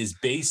mind is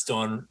based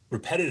on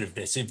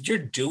repetitiveness. If you're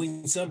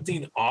doing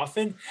something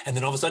often and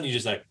then all of a sudden you're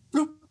just like,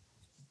 bloop,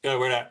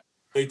 we're not.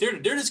 Like they're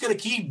just gonna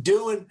keep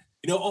doing.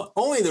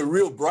 Only the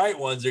real bright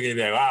ones are going to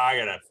be like, wow, I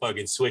got to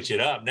fucking switch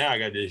it up. Now I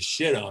got this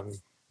shit on me.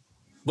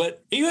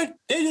 But they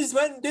just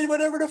went and did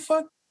whatever the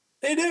fuck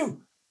they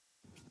do.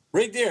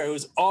 Right there. It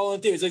was all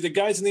on there. It's like the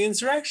guys in the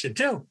insurrection,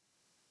 too.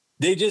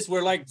 They just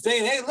were like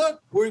saying, hey,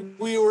 look, we're in.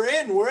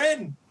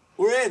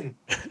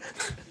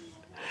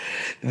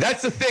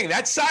 That's the thing.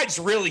 That side's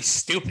really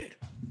stupid.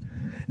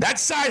 That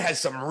side has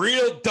some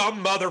real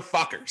dumb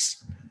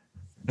motherfuckers.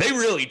 They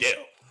really do.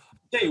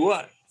 Tell you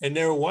what. And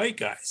they're white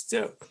guys,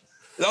 too.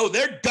 Oh,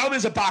 they're dumb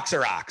as a box of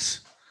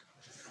rocks.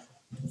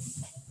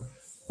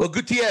 Well,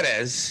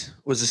 Gutierrez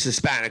was a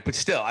Hispanic, but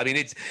still, I mean,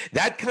 it's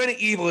that kind of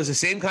evil is the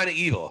same kind of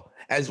evil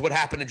as what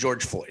happened to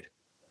George Floyd.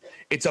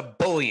 It's a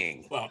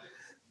bullying. Well,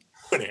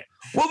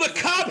 the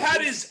cop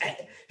had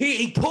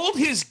he pulled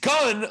his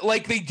gun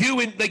like they do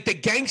like the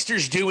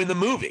gangsters do in the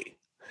movie,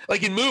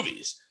 like in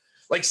movies,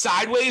 like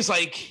sideways,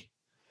 like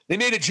they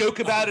made a joke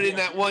about it in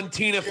that one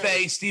Tina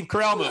Fey, Steve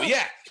Carell movie.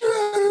 Yeah. Get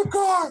out of the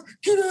car.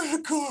 Get out of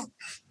the car.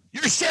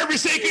 Your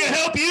service ain't going to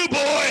help you,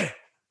 boy.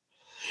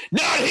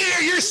 Not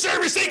here. Your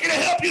service ain't going to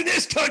help you in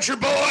this country,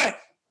 boy.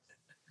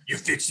 You're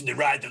fixing to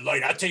ride the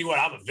lightning. I'll tell you what,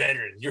 I'm a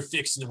veteran. You're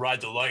fixing to ride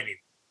the lightning.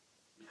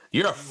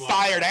 You're a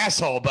fired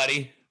asshole,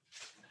 buddy.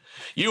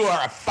 You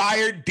are a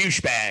fired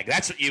douchebag.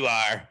 That's what you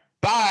are.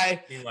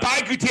 Bye.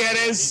 Bye,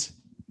 Gutierrez.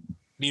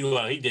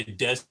 Meanwhile, he did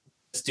desk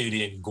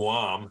duty in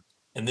Guam,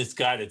 and this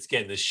guy that's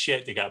getting the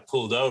shit that got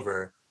pulled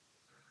over,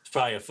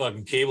 probably a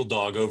fucking cable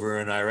dog over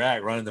in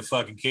Iraq running the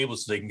fucking cable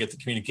so they can get the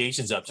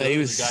communications up. So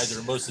those are the guys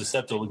that are most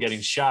susceptible to getting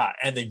shot,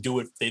 and they do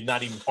it. They're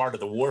not even part of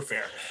the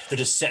warfare. They're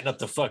just setting up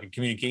the fucking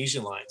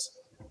communication lines.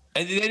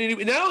 And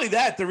not only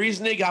that, the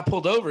reason they got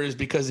pulled over is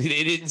because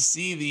they didn't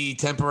see the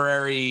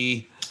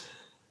temporary.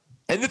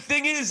 And the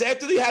thing is,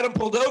 after they had him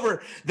pulled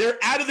over, they're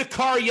out of the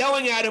car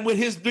yelling at him with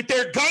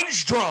their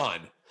guns drawn.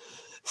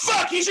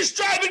 Fuck, he's just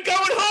driving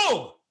going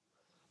home.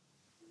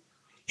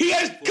 He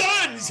has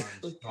guns.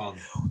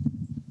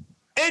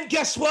 And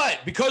guess what?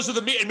 Because of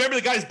the media, remember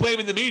the guy's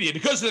blaming the media.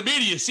 Because of the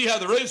media, you see how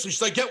the race,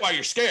 which I get why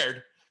you're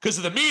scared. because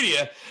of the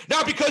media,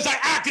 not because I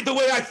acted the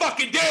way I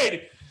fucking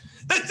did.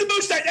 That's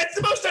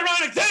the most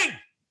ironic thing.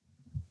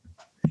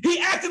 He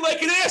acted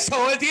like an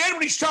asshole. At the end,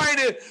 when he's trying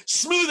to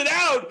smooth it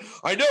out,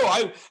 I know,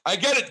 I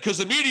get it, because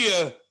the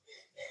media,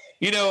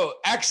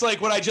 acts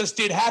like what I just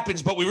did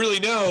happens, but we really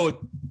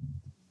know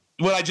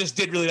what I just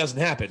did really doesn't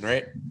happen,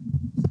 right?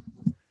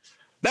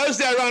 That was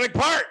the ironic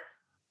part.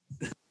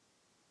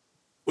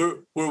 We're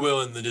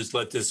willing to just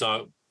let this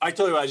all. I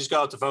told you I just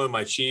got off the phone with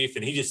my chief,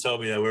 and he just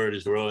told me that we're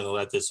just willing to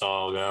let this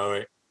all go.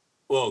 Right?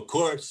 Well, of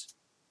course.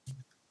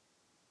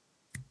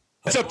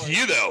 It's up to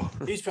you, though.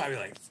 He's probably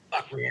like,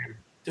 "Fuck, man,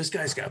 this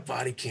guy's got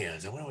body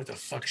cams. I wonder what the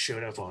fuck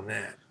showed up on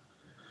that."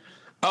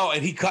 Oh,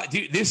 and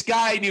this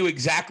guy knew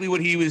exactly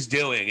what he was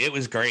doing. It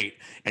was great.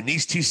 And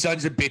these two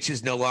sons of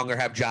bitches no longer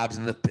have jobs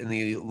in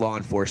the law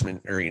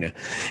enforcement arena.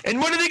 And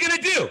what are they going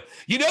to do?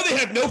 They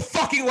have no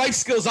fucking life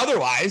skills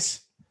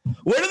otherwise.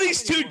 What are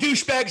these two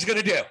douchebags going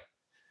to do?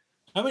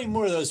 How many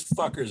more of those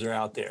fuckers are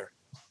out there?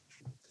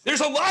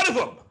 There's a lot of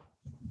them.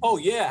 Oh,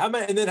 yeah. How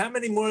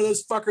many more of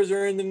those fuckers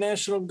are in the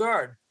National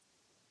Guard?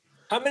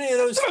 How many of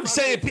those fuckers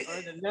are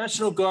in the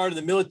National Guard and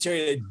the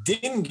military that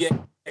didn't get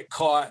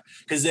caught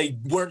because they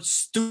weren't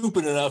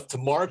stupid enough to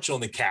march on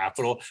the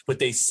Capitol, but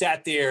they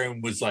sat there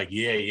and was like,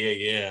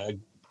 yeah.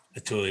 I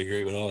totally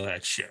agree with all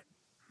that shit.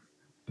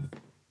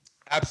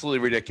 Absolutely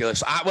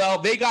ridiculous.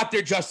 They got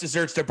their just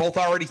desserts. They're both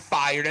already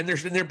fired, and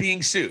they're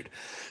being sued.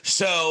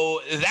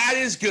 So that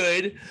is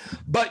good.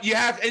 But you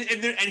have,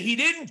 and he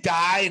didn't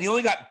die, and he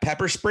only got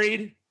pepper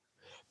sprayed.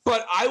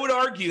 But I would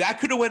argue that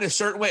could have went a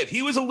certain way. If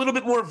he was a little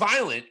bit more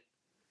violent,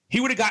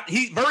 he would have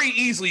very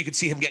easily. You could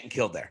see him getting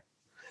killed there.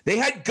 They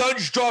had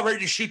guns drawn ready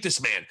to shoot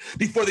this man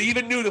before they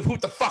even knew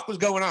what the fuck was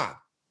going on.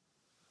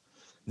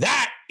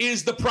 That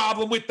is the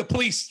problem with the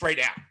police right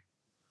now.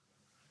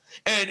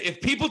 And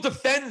if people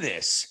defend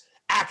this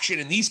action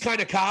and these kind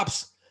of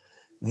cops,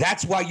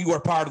 that's why you are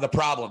part of the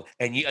problem.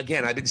 And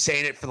again, I've been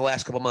saying it for the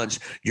last couple months.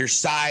 Your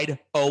side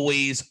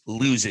always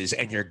loses,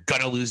 and you're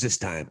going to lose this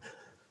time.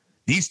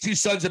 These two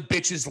sons of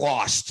bitches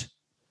lost.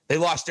 They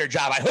lost their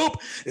job. I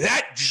hope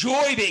that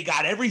joy they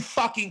got every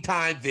fucking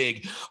time,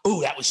 Vig. Oh,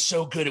 that was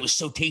so good. It was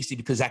so tasty,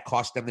 because that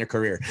cost them their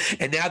career.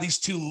 And now these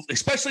two,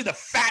 especially the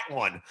fat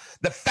one,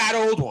 the fat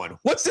old one.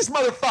 What's this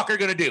motherfucker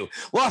going to do?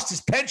 Lost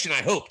his pension,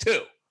 I hope,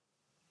 too.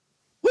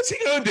 What's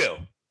he going to do?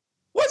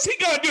 What's he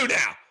going to do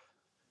now?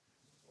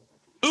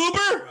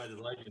 Uber?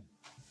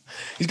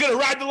 He's going to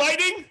ride the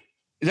Lightning?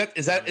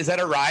 Is that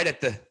a ride at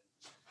the...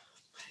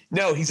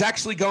 No, he's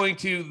actually going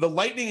to... The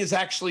Lightning is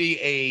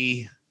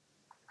actually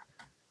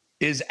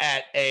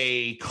at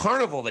a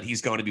carnival that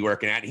he's going to be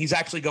working at. He's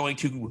actually going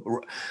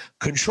to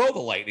control the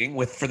Lightning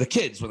for the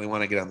kids when they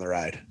want to get on the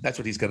ride. That's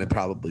what he's going to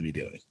probably be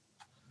doing.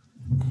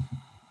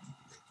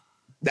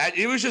 That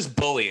it was just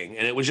bullying,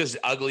 and it was just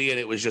ugly, and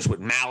it was just with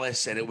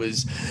malice, and it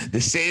was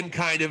the same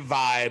kind of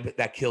vibe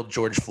that killed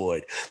George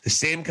Floyd. The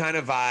same kind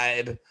of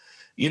vibe,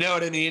 you know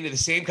what I mean? The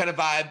same kind of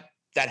vibe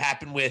that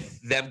happened with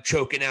them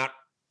choking out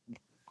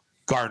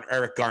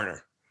Eric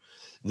Garner.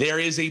 There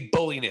is a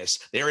bulliness.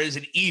 There is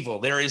an evil.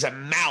 There is a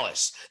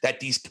malice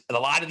that a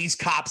lot of these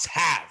cops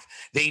have.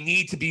 They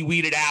need to be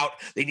weeded out.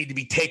 They need to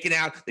be taken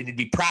out. They need to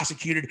be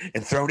prosecuted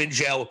and thrown in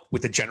jail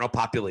with the general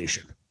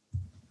population.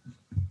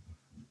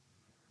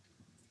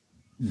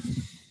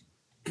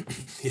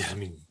 Yeah, I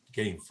mean,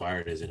 getting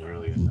fired isn't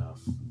early enough.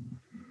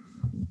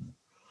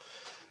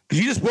 Because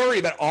you just worry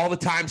about all the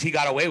times he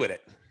got away with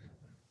it.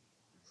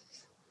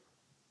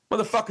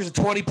 Motherfucker's a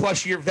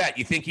 20-plus year vet.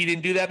 You think he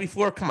didn't do that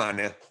before? Come on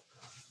now.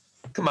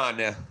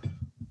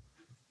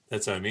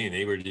 That's what I mean.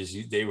 They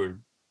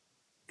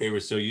were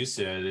so used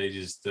to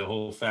it. The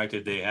whole fact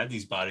that they had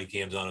these body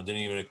cams on them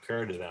didn't even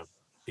occur to them,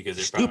 because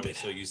they're probably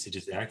so used to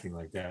just acting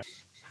like that.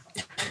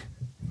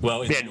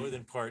 Well, in the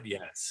northern part,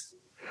 yes.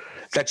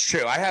 That's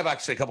true. I have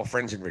actually a couple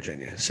friends in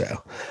Virginia,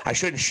 so I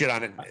shouldn't shit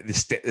on it.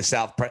 The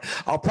South.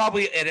 I'll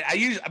probably edit.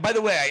 By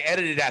the way, I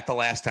edited that the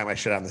last time I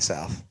shit on the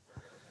South.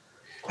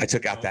 I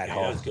took out that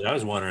whole. I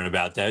was wondering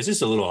about that. It's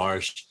just a little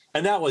harsh,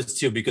 and that was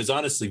too, because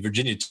honestly,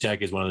 Virginia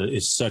Tech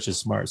is such a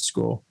smart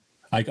school.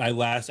 I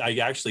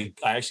actually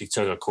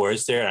took a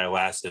course there, and I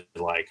lasted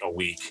like a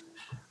week,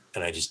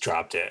 and I just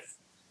dropped it.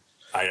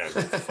 I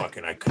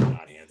could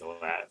not handle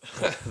that.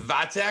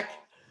 Vatek.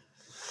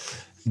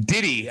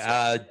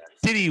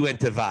 Diddy went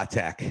to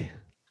Vatek.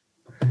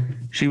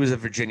 She was a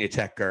Virginia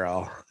Tech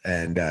girl,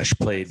 and she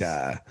played,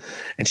 and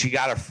she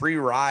got a free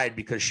ride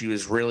because she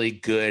was really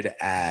good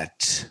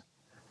at,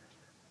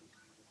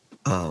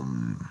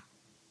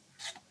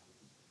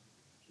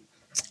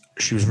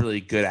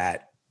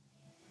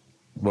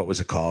 what was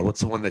it called? What's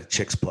the one that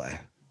chicks play?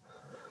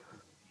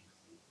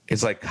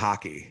 It's like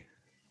hockey.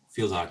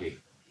 Field hockey.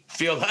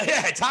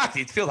 Yeah, it's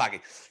hockey. It's field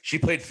hockey. She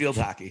played field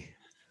hockey.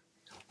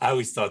 I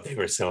always thought they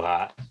were so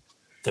hot,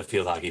 the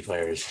field hockey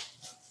players.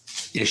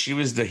 Yeah, she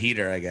was the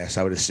heater, I guess.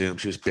 I would assume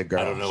she was a big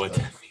girl. I don't know what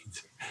that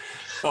means.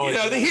 Oh,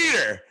 the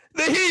heater.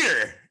 The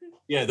heater.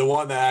 Yeah, the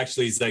one that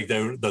actually is like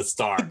the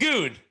star. The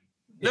goon.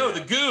 No, the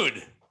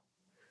goon.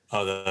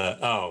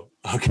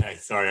 Okay.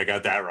 Sorry, I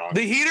got that wrong.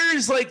 The heater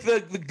is like the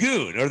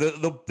goon or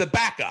the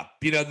backup,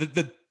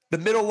 the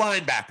middle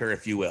linebacker,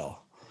 if you will.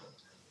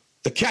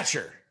 The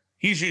catcher.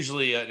 He's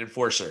usually an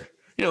enforcer.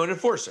 An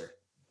enforcer.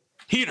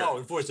 Heater. Oh,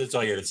 enforcer. That's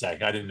all you had to say.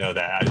 I didn't know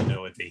that. I didn't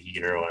know what the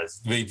heater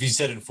was. If you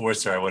said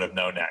enforcer, I would have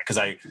known that because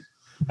I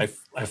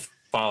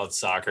followed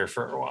soccer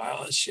for a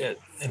while and shit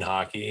and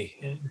hockey.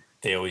 And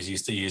they always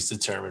used to use the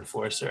term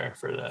enforcer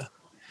for the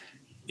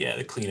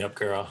cleanup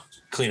girl,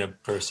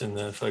 cleanup person,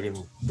 the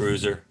fucking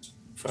bruiser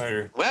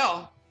fighter.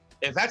 Well,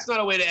 if that's not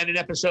a way to end an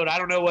episode, I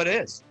don't know what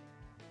is.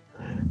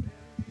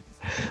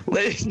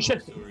 Ladies and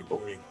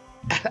gentlemen.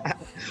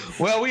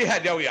 Well, we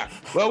are.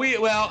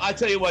 Well, I'll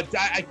tell you what,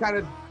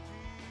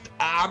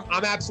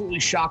 I'm absolutely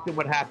shocked at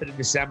what happened in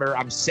December.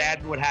 I'm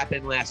saddened what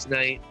happened last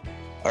night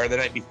or the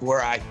night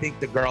before. I think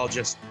the girl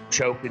just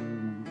choked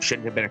and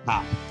shouldn't have been a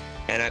cop.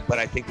 But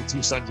I think the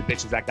two sons of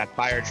bitches that got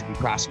fired should be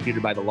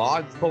prosecuted by the law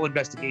and full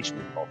investigation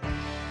is both.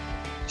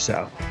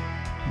 So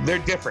they're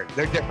different.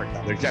 They're different,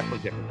 though. They're definitely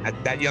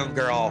different. That young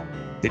girl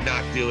did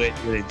not do it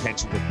with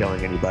intentions of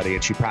killing anybody,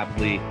 and she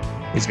probably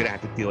is going to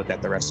have to deal with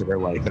that the rest of her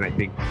life. And I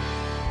think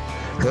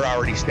her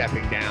already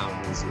stepping down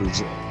is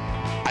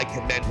I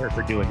commend her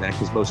for doing that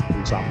because most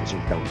police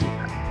officers don't do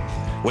that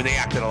when they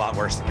acted a lot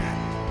worse than that.